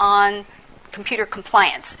stipulations on computer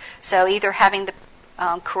compliance. So either having the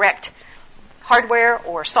correct hardware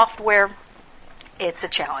or software, it's a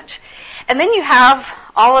challenge. And then you have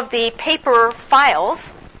all of the paper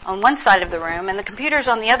files on one side of the room and the computers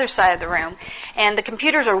on the other side of the room. And the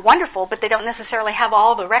computers are wonderful, but they don't necessarily have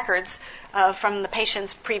all the records from the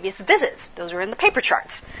patient's previous visits. Those are in the paper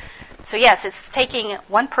charts. So yes, it's taking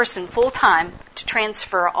one person full-time to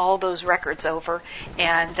transfer all those records over.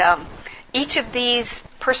 And each of these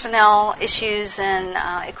personnel issues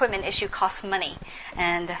and equipment issue costs money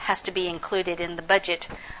and has to be included in the budget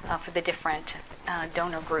for the different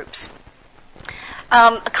donor groups.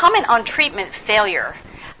 A comment on treatment failure.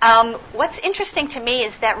 What's interesting to me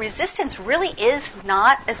is that resistance really is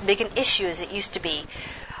not as big an issue as it used to be.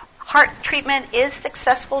 Heart treatment is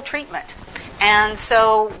successful treatment. And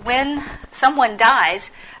so when someone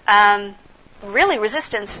dies, really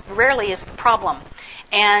resistance rarely is the problem.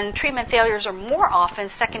 And treatment failures are more often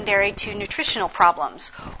secondary to nutritional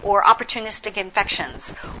problems or opportunistic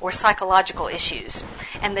infections or psychological issues.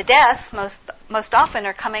 And the deaths most often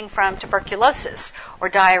are coming from tuberculosis or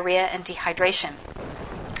diarrhea and dehydration.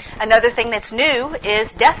 Another thing that's new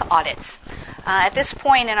is death audits. At this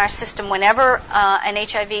point in our system, whenever an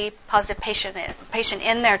HIV-positive patient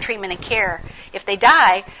in their treatment and care, if they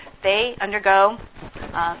die, they undergo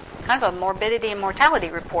kind of a morbidity and mortality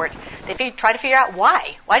report. They try to figure out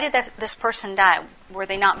why. Why did this person die? Were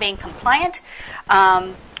they not being compliant?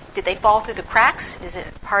 Did they fall through the cracks? Is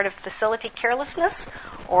it part of facility carelessness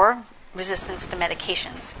or resistance to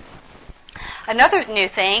medications? Another new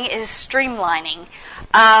thing is streamlining.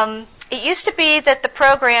 It used to be that the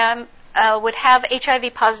program would have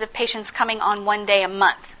HIV-positive patients coming on one day a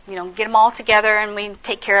month. Get them all together and we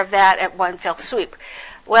take care of that at one fell swoop.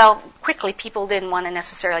 Well, quickly people didn't want to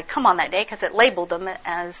necessarily come on that day because it labeled them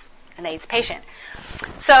as an AIDS patient.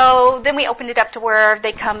 So then we opened it up to where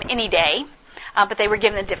they come any day, but they were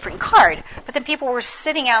given a different card. But then people were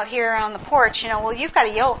sitting out here on the porch, well, you've got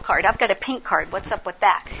a yellow card, I've got a pink card, what's up with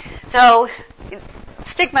that? So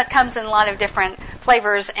stigma comes in a lot of different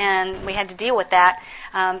flavors, and we had to deal with that.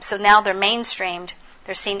 So now they're mainstreamed,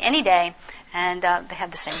 they're seen any day, and they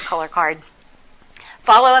have the same color card.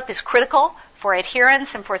 Follow-up is critical for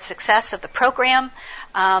adherence and for success of the program.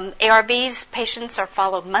 ARVs patients are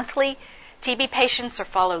followed monthly. TB patients are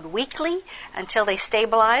followed weekly until they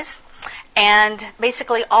stabilize. And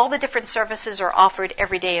basically all the different services are offered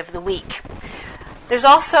every day of the week. There's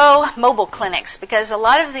also mobile clinics because a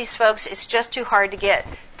lot of these folks, it's just too hard to get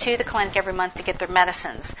to the clinic every month to get their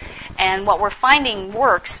medicines. And what we're finding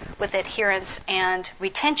works with adherence and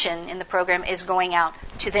retention in the program is going out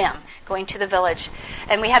to them, going to the village.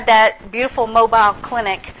 And we have that beautiful mobile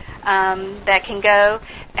clinic that can go,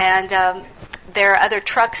 and there are other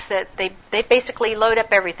trucks that they basically load up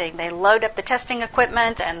everything. They load up the testing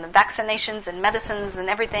equipment and the vaccinations and medicines and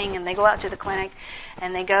everything, and they go out to the clinic,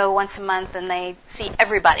 and they go once a month, and they see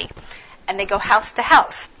everybody. And they go house to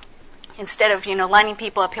house. Instead of, lining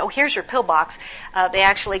people up, oh, here's your pill box, they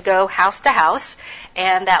actually go house to house,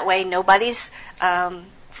 and that way nobody's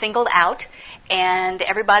singled out, and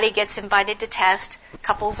everybody gets invited to test.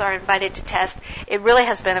 Couples are invited to test. It really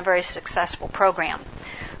has been a very successful program.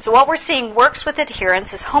 So what we're seeing works with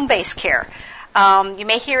adherence is home-based care. You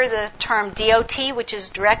may hear the term DOT, which is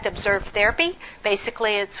direct observed therapy.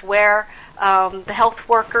 Basically, it's where the health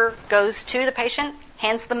worker goes to the patient,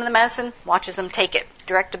 hands them the medicine, watches them take it,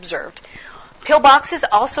 direct observed. Pill boxes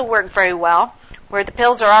also work very well, where the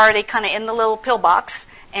pills are already kind of in the little pill box,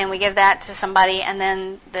 and we give that to somebody, and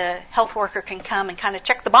then the health worker can come and kind of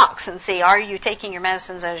check the box and see, are you taking your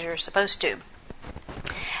medicines as you're supposed to?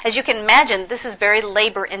 As you can imagine, this is very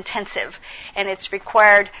labor intensive, and it's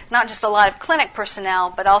required not just a lot of clinic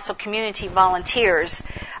personnel, but also community volunteers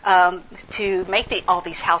to make all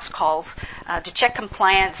these house calls, to check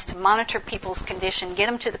compliance, to monitor people's condition, get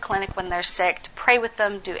them to the clinic when they're sick, to pray with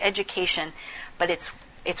them, do education, but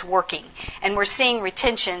it's working. And we're seeing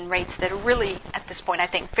retention rates that are really, at this point, I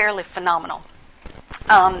think, fairly phenomenal.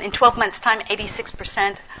 In 12 months' time,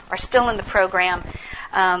 86% are still in the program.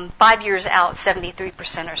 5 years out,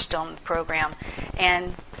 73% are still in the program.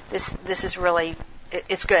 And this is really,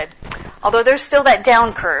 it's good. Although there's still that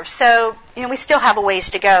down curve. So, we still have a ways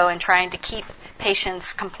to go in trying to keep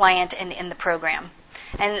patients compliant and in the program.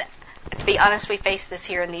 And to be honest, we face this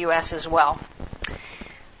here in the U.S. as well.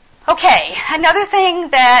 Okay, another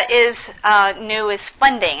thing that is new is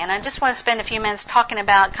funding, and I just want to spend a few minutes talking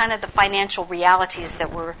about kind of the financial realities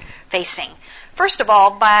that we're facing. First of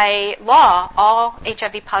all, by law, all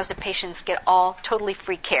HIV-positive patients get all totally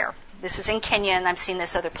free care. This is in Kenya, and I've seen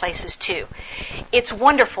this other places too. It's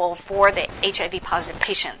wonderful for the HIV-positive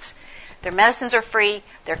patients. Their medicines are free,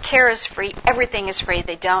 their care is free, everything is free,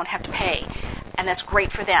 they don't have to pay, and that's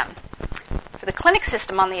great for them. For the clinic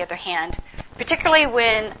system, on the other hand, particularly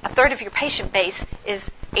when a third of your patient base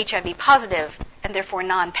is HIV positive and therefore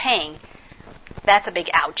non-paying, that's a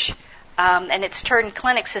big ouch. And it's turned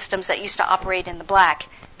clinic systems that used to operate in the black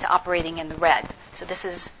to operating in the red. So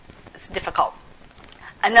it's difficult.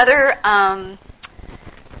 Another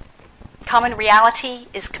common reality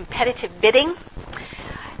is competitive bidding.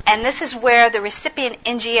 And this is where the recipient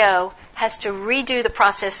NGO has to redo the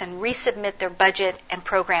process and resubmit their budget and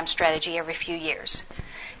program strategy every few years.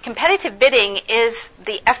 Competitive bidding is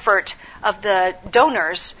the effort of the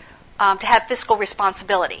donors to have fiscal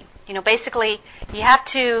responsibility. Basically, you have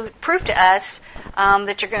to prove to us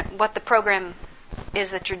that what the program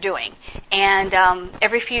is that you're doing. And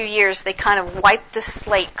every few years, they kind of wipe the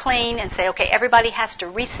slate clean and say, okay, everybody has to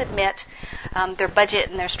resubmit their budget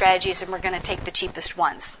and their strategies, and we're going to take the cheapest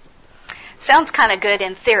ones. Sounds kind of good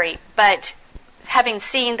in theory, but having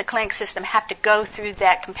seen the clinic system have to go through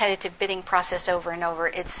that competitive bidding process over and over,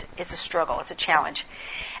 it's a struggle, it's a challenge.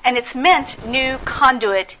 And it's meant new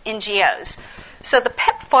conduit NGOs. So the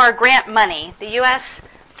PEPFAR grant money, the U.S.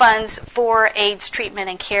 funds for AIDS treatment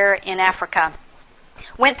and care in Africa,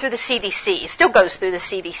 went through the CDC, still goes through the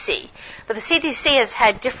CDC. But the CDC has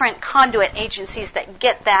had different conduit agencies that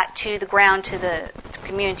get that to the ground, to the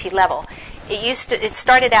community level. It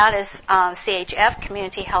started out as CHF,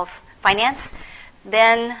 Community Health Finance.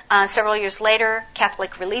 Then, several years later,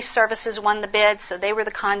 Catholic Relief Services won the bid, so they were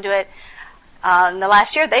the conduit. In the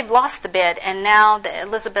last year, they've lost the bid, and now the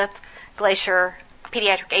Elizabeth Glacier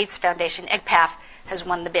Pediatric AIDS Foundation, EGPAF, has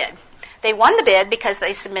won the bid. They won the bid because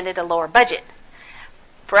they submitted a lower budget.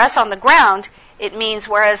 For us on the ground, it means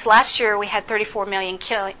whereas last year we had 34 million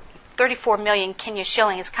Kenya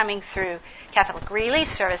shillings coming through Catholic Relief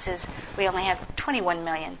Services, we only have 21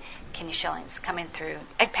 million Kenya shillings coming through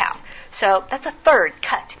EGPAF. So that's a third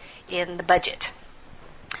cut in the budget.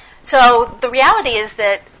 So the reality is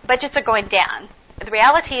that budgets are going down. The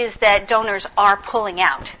reality is that donors are pulling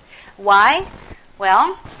out. Why?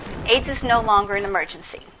 Well, AIDS is no longer an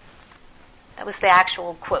emergency. That was the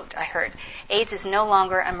actual quote I heard. AIDS is no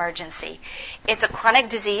longer an emergency. It's a chronic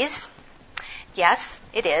disease. Yes,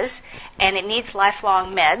 it is. And it needs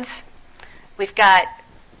lifelong meds. We've got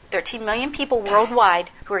 13 million people worldwide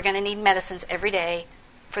who are going to need medicines every day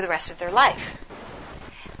for the rest of their life.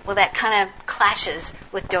 Well, that kind of clashes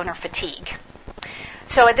with donor fatigue.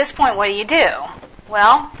 So at this point, what do?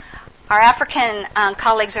 Well, Our African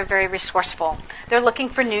colleagues are very resourceful. They're looking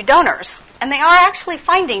for new donors, and they are actually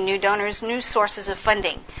finding new donors, new sources of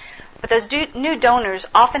funding. But those new donors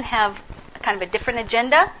often have kind of a different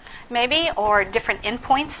agenda, maybe, or different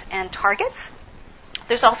endpoints and targets.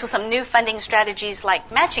 There's also some new funding strategies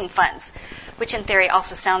like matching funds, which in theory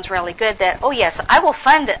also sounds really good that, oh yes, I will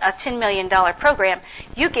fund a $10 million program.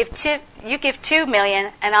 You give $2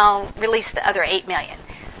 million and I'll release the other $8 million.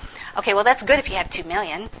 Okay, well that's good if you have $2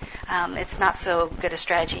 million. It's not so good a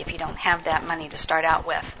strategy if you don't have that money to start out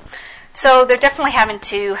with. So they're definitely having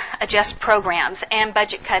to adjust programs, and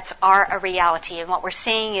budget cuts are a reality. And what we're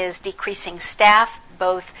seeing is decreasing staff,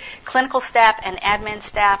 both clinical staff and admin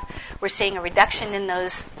staff. We're seeing a reduction in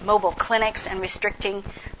those mobile clinics and restricting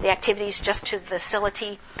the activities just to the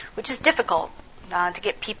facility, which is difficult to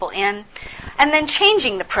get people in. And then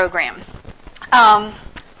changing the program.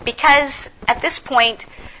 Because at this point,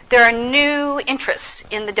 there are new interests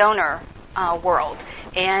in the donor world.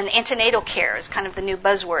 And antenatal care is kind of the new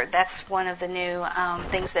buzzword. That's one of the new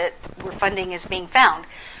things that where funding is being found.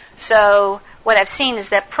 So what I've seen is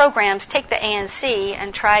that programs take the ANC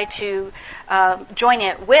and try to join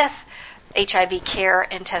it with HIV care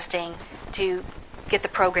and testing to get the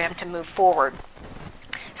program to move forward.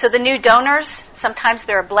 So the new donors, sometimes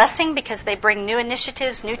they're a blessing because they bring new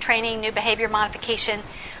initiatives, new training, new behavior modification,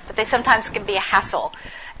 but they sometimes can be a hassle.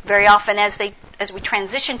 Very often as we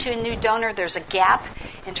transition to a new donor, there's a gap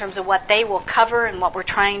in terms of what they will cover and what we're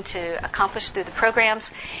trying to accomplish through the programs.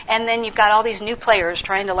 And then you've got all these new players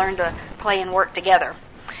trying to learn to play and work together.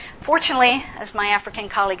 Fortunately, as my African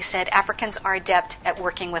colleague said, Africans are adept at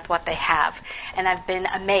working with what they have. And I've been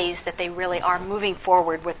amazed that they really are moving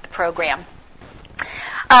forward with the program.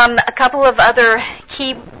 A couple of other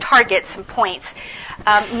key targets and points.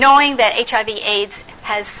 Knowing that HIV/AIDS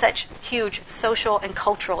has such huge social and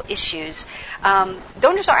cultural issues,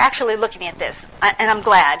 donors are actually looking at this, and I'm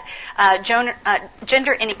glad.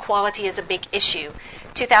 Gender inequality is a big issue.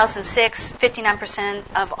 2006, 59%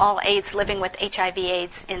 of all AIDS living with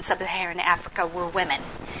HIV/AIDS in sub-Saharan Africa were women.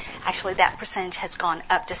 Actually, that percentage has gone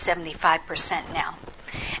up to 75% now.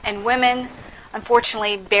 And women,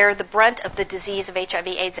 unfortunately, bear the brunt of the disease of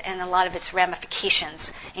HIV/AIDS and a lot of its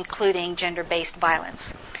ramifications, including gender-based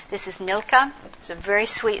violence. This is Milka. She's a very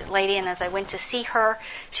sweet lady, and as I went to see her,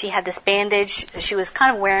 she had this bandage she was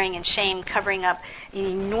kind of wearing in shame, covering up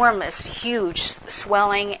enormous, huge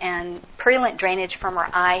swelling and purulent drainage from her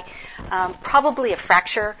eye, probably a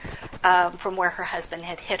fracture from where her husband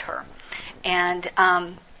had hit her. And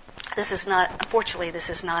unfortunately, this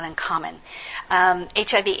is not uncommon.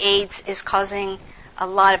 HIV/AIDS is causing a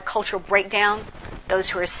lot of cultural breakdown. Those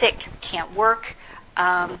who are sick can't work.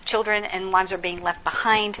 Children and wives are being left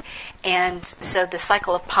behind. And so the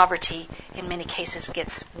cycle of poverty in many cases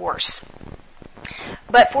gets worse.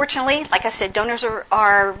 But fortunately, like I said, donors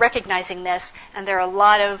are recognizing this, and there are a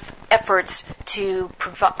lot of efforts to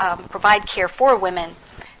provide care for women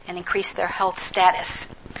and increase their health status.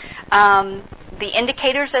 The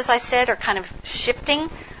indicators, as I said, are kind of shifting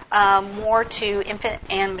more to infant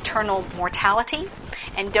and maternal mortality,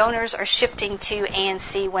 and donors are shifting to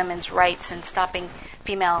ANC women's rights and stopping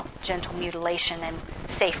female genital mutilation and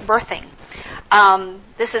safe birthing.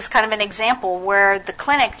 This is kind of an example where the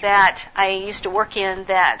clinic that I used to work in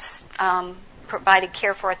that provided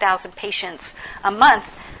care for 1,000 patients a month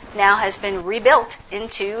now has been rebuilt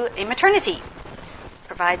into a maternity.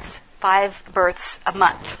 Provides 5 births a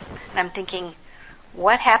month. And I'm thinking,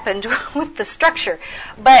 what happened with the structure?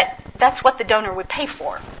 But that's what the donor would pay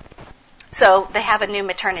for. So they have a new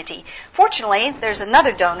maternity. Fortunately, there's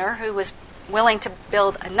another donor who was willing to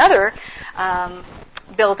build another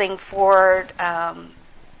building for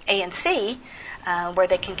ANC where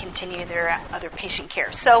they can continue their other patient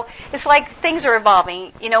care. So it's like things are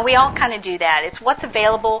evolving. You know, we all kind of do that. It's what's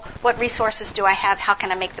available, what resources do I have, how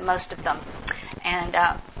can I make the most of them, and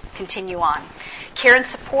continue on. Care and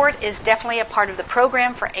support is definitely a part of the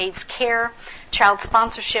program for AIDS care. Child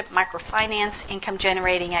sponsorship, microfinance,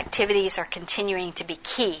 income-generating activities are continuing to be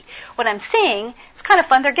key. What I'm seeing, it's kind of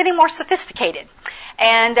fun, they're getting more sophisticated.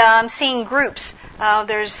 And I'm seeing groups.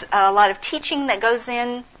 There's a lot of teaching that goes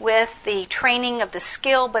in with the training of the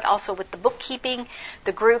skill, but also with the bookkeeping.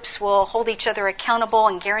 The groups will hold each other accountable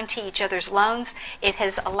and guarantee each other's loans. It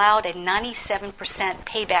has allowed a 97%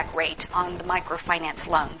 payback rate on the microfinance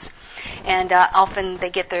loans. And often they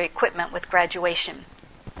get their equipment with graduation.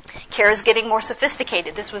 Care is getting more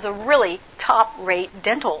sophisticated. This was a really top-rate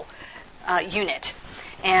dental unit.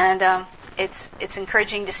 And it's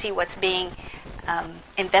encouraging to see what's being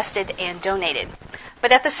invested and donated.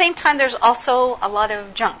 But at the same time, there's also a lot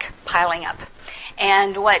of junk piling up.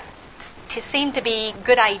 And what seem to be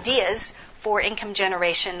good ideas for income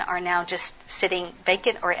generation are now just sitting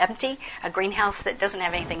vacant or empty. A greenhouse that doesn't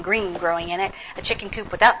have anything green growing in it, a chicken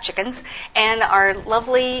coop without chickens, and our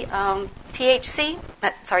lovely the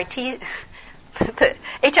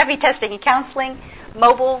HIV testing and counseling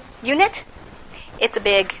mobile unit. It's a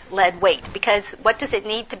big lead weight, because what does it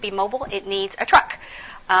need to be mobile? It needs a truck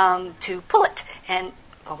to pull it, and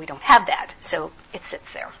we don't have that, so it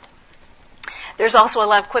sits there. There's also a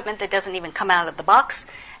lot of equipment that doesn't even come out of the box,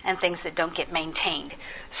 and things that don't get maintained.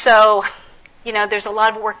 So, there's a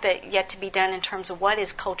lot of work that yet to be done in terms of what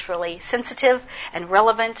is culturally sensitive and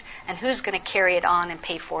relevant, and who's going to carry it on and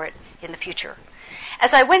pay for it in the future.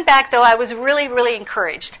 As I went back, though, I was really, really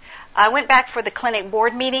encouraged. I went back for the clinic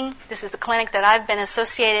board meeting. This is the clinic that I've been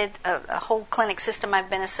associated, a whole clinic system I've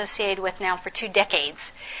been associated with now for 2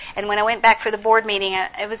 decades. And when I went back for the board meeting,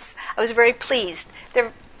 I was very pleased.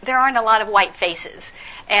 There aren't a lot of white faces,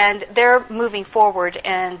 and they're moving forward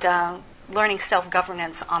and learning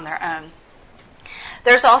self-governance on their own.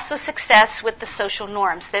 There's also success with the social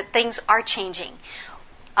norms, that things are changing.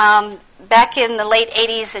 Back in the late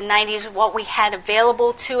 80s and 90s, what we had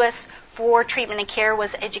available to us for treatment and care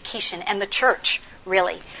was education and the church,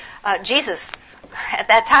 really. Jesus, at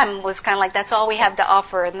that time, was kind of like, that's all we have to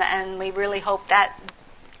offer, and we really hope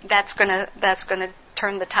that's going to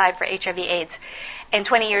turn the tide for HIV/AIDS. And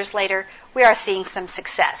 20 years later, we are seeing some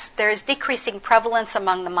success. There is decreasing prevalence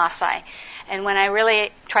among the Maasai. And when I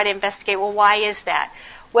really try to investigate, why is that?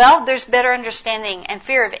 Well, there's better understanding and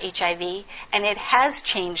fear of HIV, and it has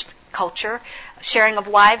changed culture. Sharing of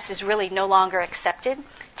wives is really no longer accepted.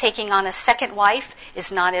 Taking on a second wife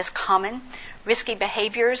is not as common. Risky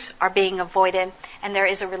behaviors are being avoided, and there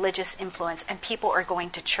is a religious influence, and people are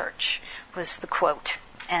going to church, was the quote.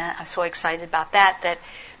 And I'm so excited about that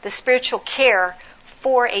the spiritual care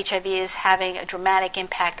for HIV is having a dramatic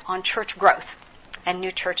impact on church growth, and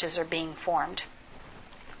new churches are being formed.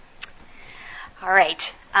 All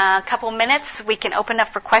right, a couple minutes. We can open up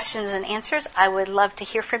for questions and answers. I would love to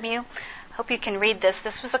hear from you. Hope you can read this.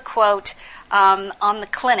 This was a quote on the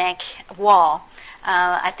clinic wall.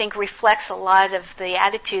 I think reflects a lot of the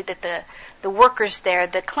attitude that the workers there,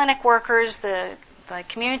 the clinic workers, the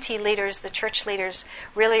community leaders, the church leaders,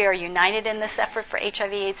 really are united in this effort for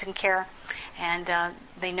HIV/AIDS and care, and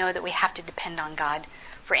they know that we have to depend on God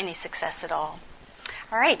for any success at all.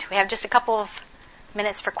 All right, we have just a couple of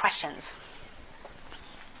minutes for questions.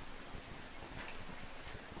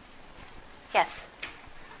 Yes? This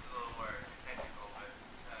is a little more technical, but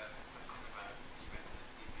question about you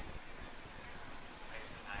mentioned the TV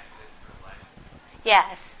for life.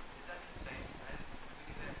 Yes. Is that the same?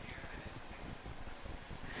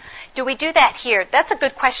 Do we do that here? That's a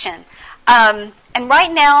good question. And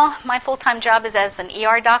right now, my full-time job is as an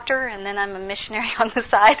ER doctor, and then I'm a missionary on the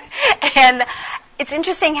side. And it's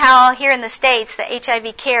interesting how here in the States, the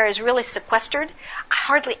HIV care is really sequestered. I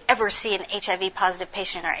hardly ever see an HIV-positive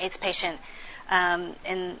patient or AIDS patient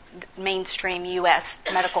in mainstream U.S.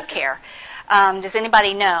 medical care. Does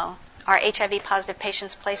anybody know? Are HIV-positive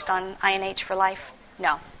patients placed on INH for life?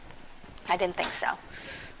 No. I didn't think so.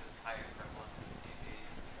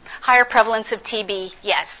 Higher prevalence of TB,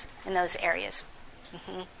 yes, in those areas.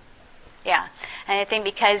 Mm-hmm. Yeah, and I think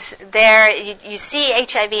because there you see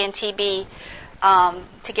HIV and TB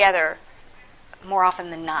together more often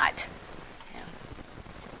than not. Yeah.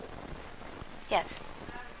 Yes.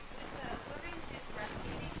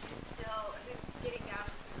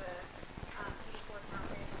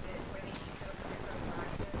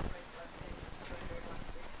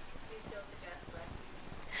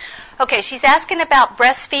 Okay, she's asking about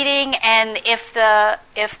breastfeeding, and if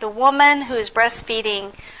the woman who is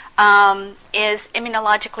breastfeeding is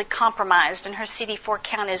immunologically compromised and her CD4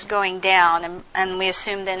 count is going down, and we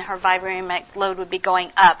assume then her viremic load would be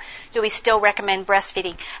going up, do we still recommend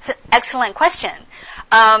breastfeeding? It's an excellent question,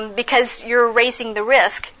 because you're raising the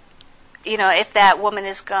risk, if that woman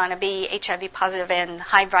is going to be HIV positive and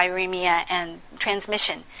high viremia and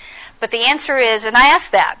transmission. But the answer is, and I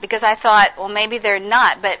asked that because I thought, well, maybe they're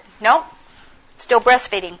not, but nope, still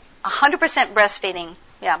breastfeeding, 100% breastfeeding,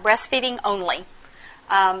 breastfeeding only.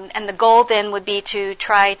 And the goal then would be to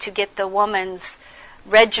try to get the woman's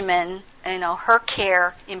regimen, her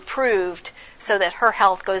care improved so that her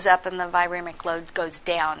health goes up and the viremic load goes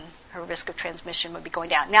down. Her risk of transmission would be going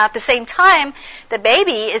down. Now, at the same time, the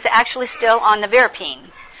baby is actually still on the Verapine.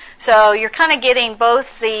 So you're kind of getting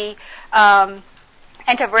both the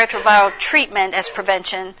antiretroviral treatment as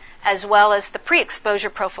prevention as well as the pre-exposure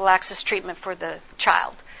prophylaxis treatment for the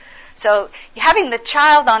child. So having the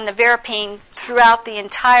child on the Verapine throughout the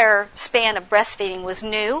entire span of breastfeeding was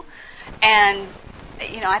new, and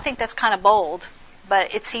I think that's kind of bold,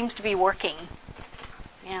 but it seems to be working.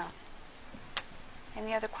 Yeah.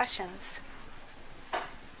 Any other questions? I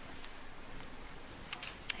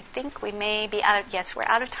think we may be we're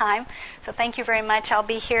out of time. So thank you very much. I'll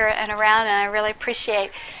be here and around, and I really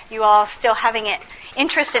appreciate you all still having an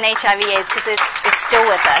interest in HIV/AIDS because it's still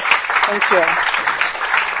with us. Thank you.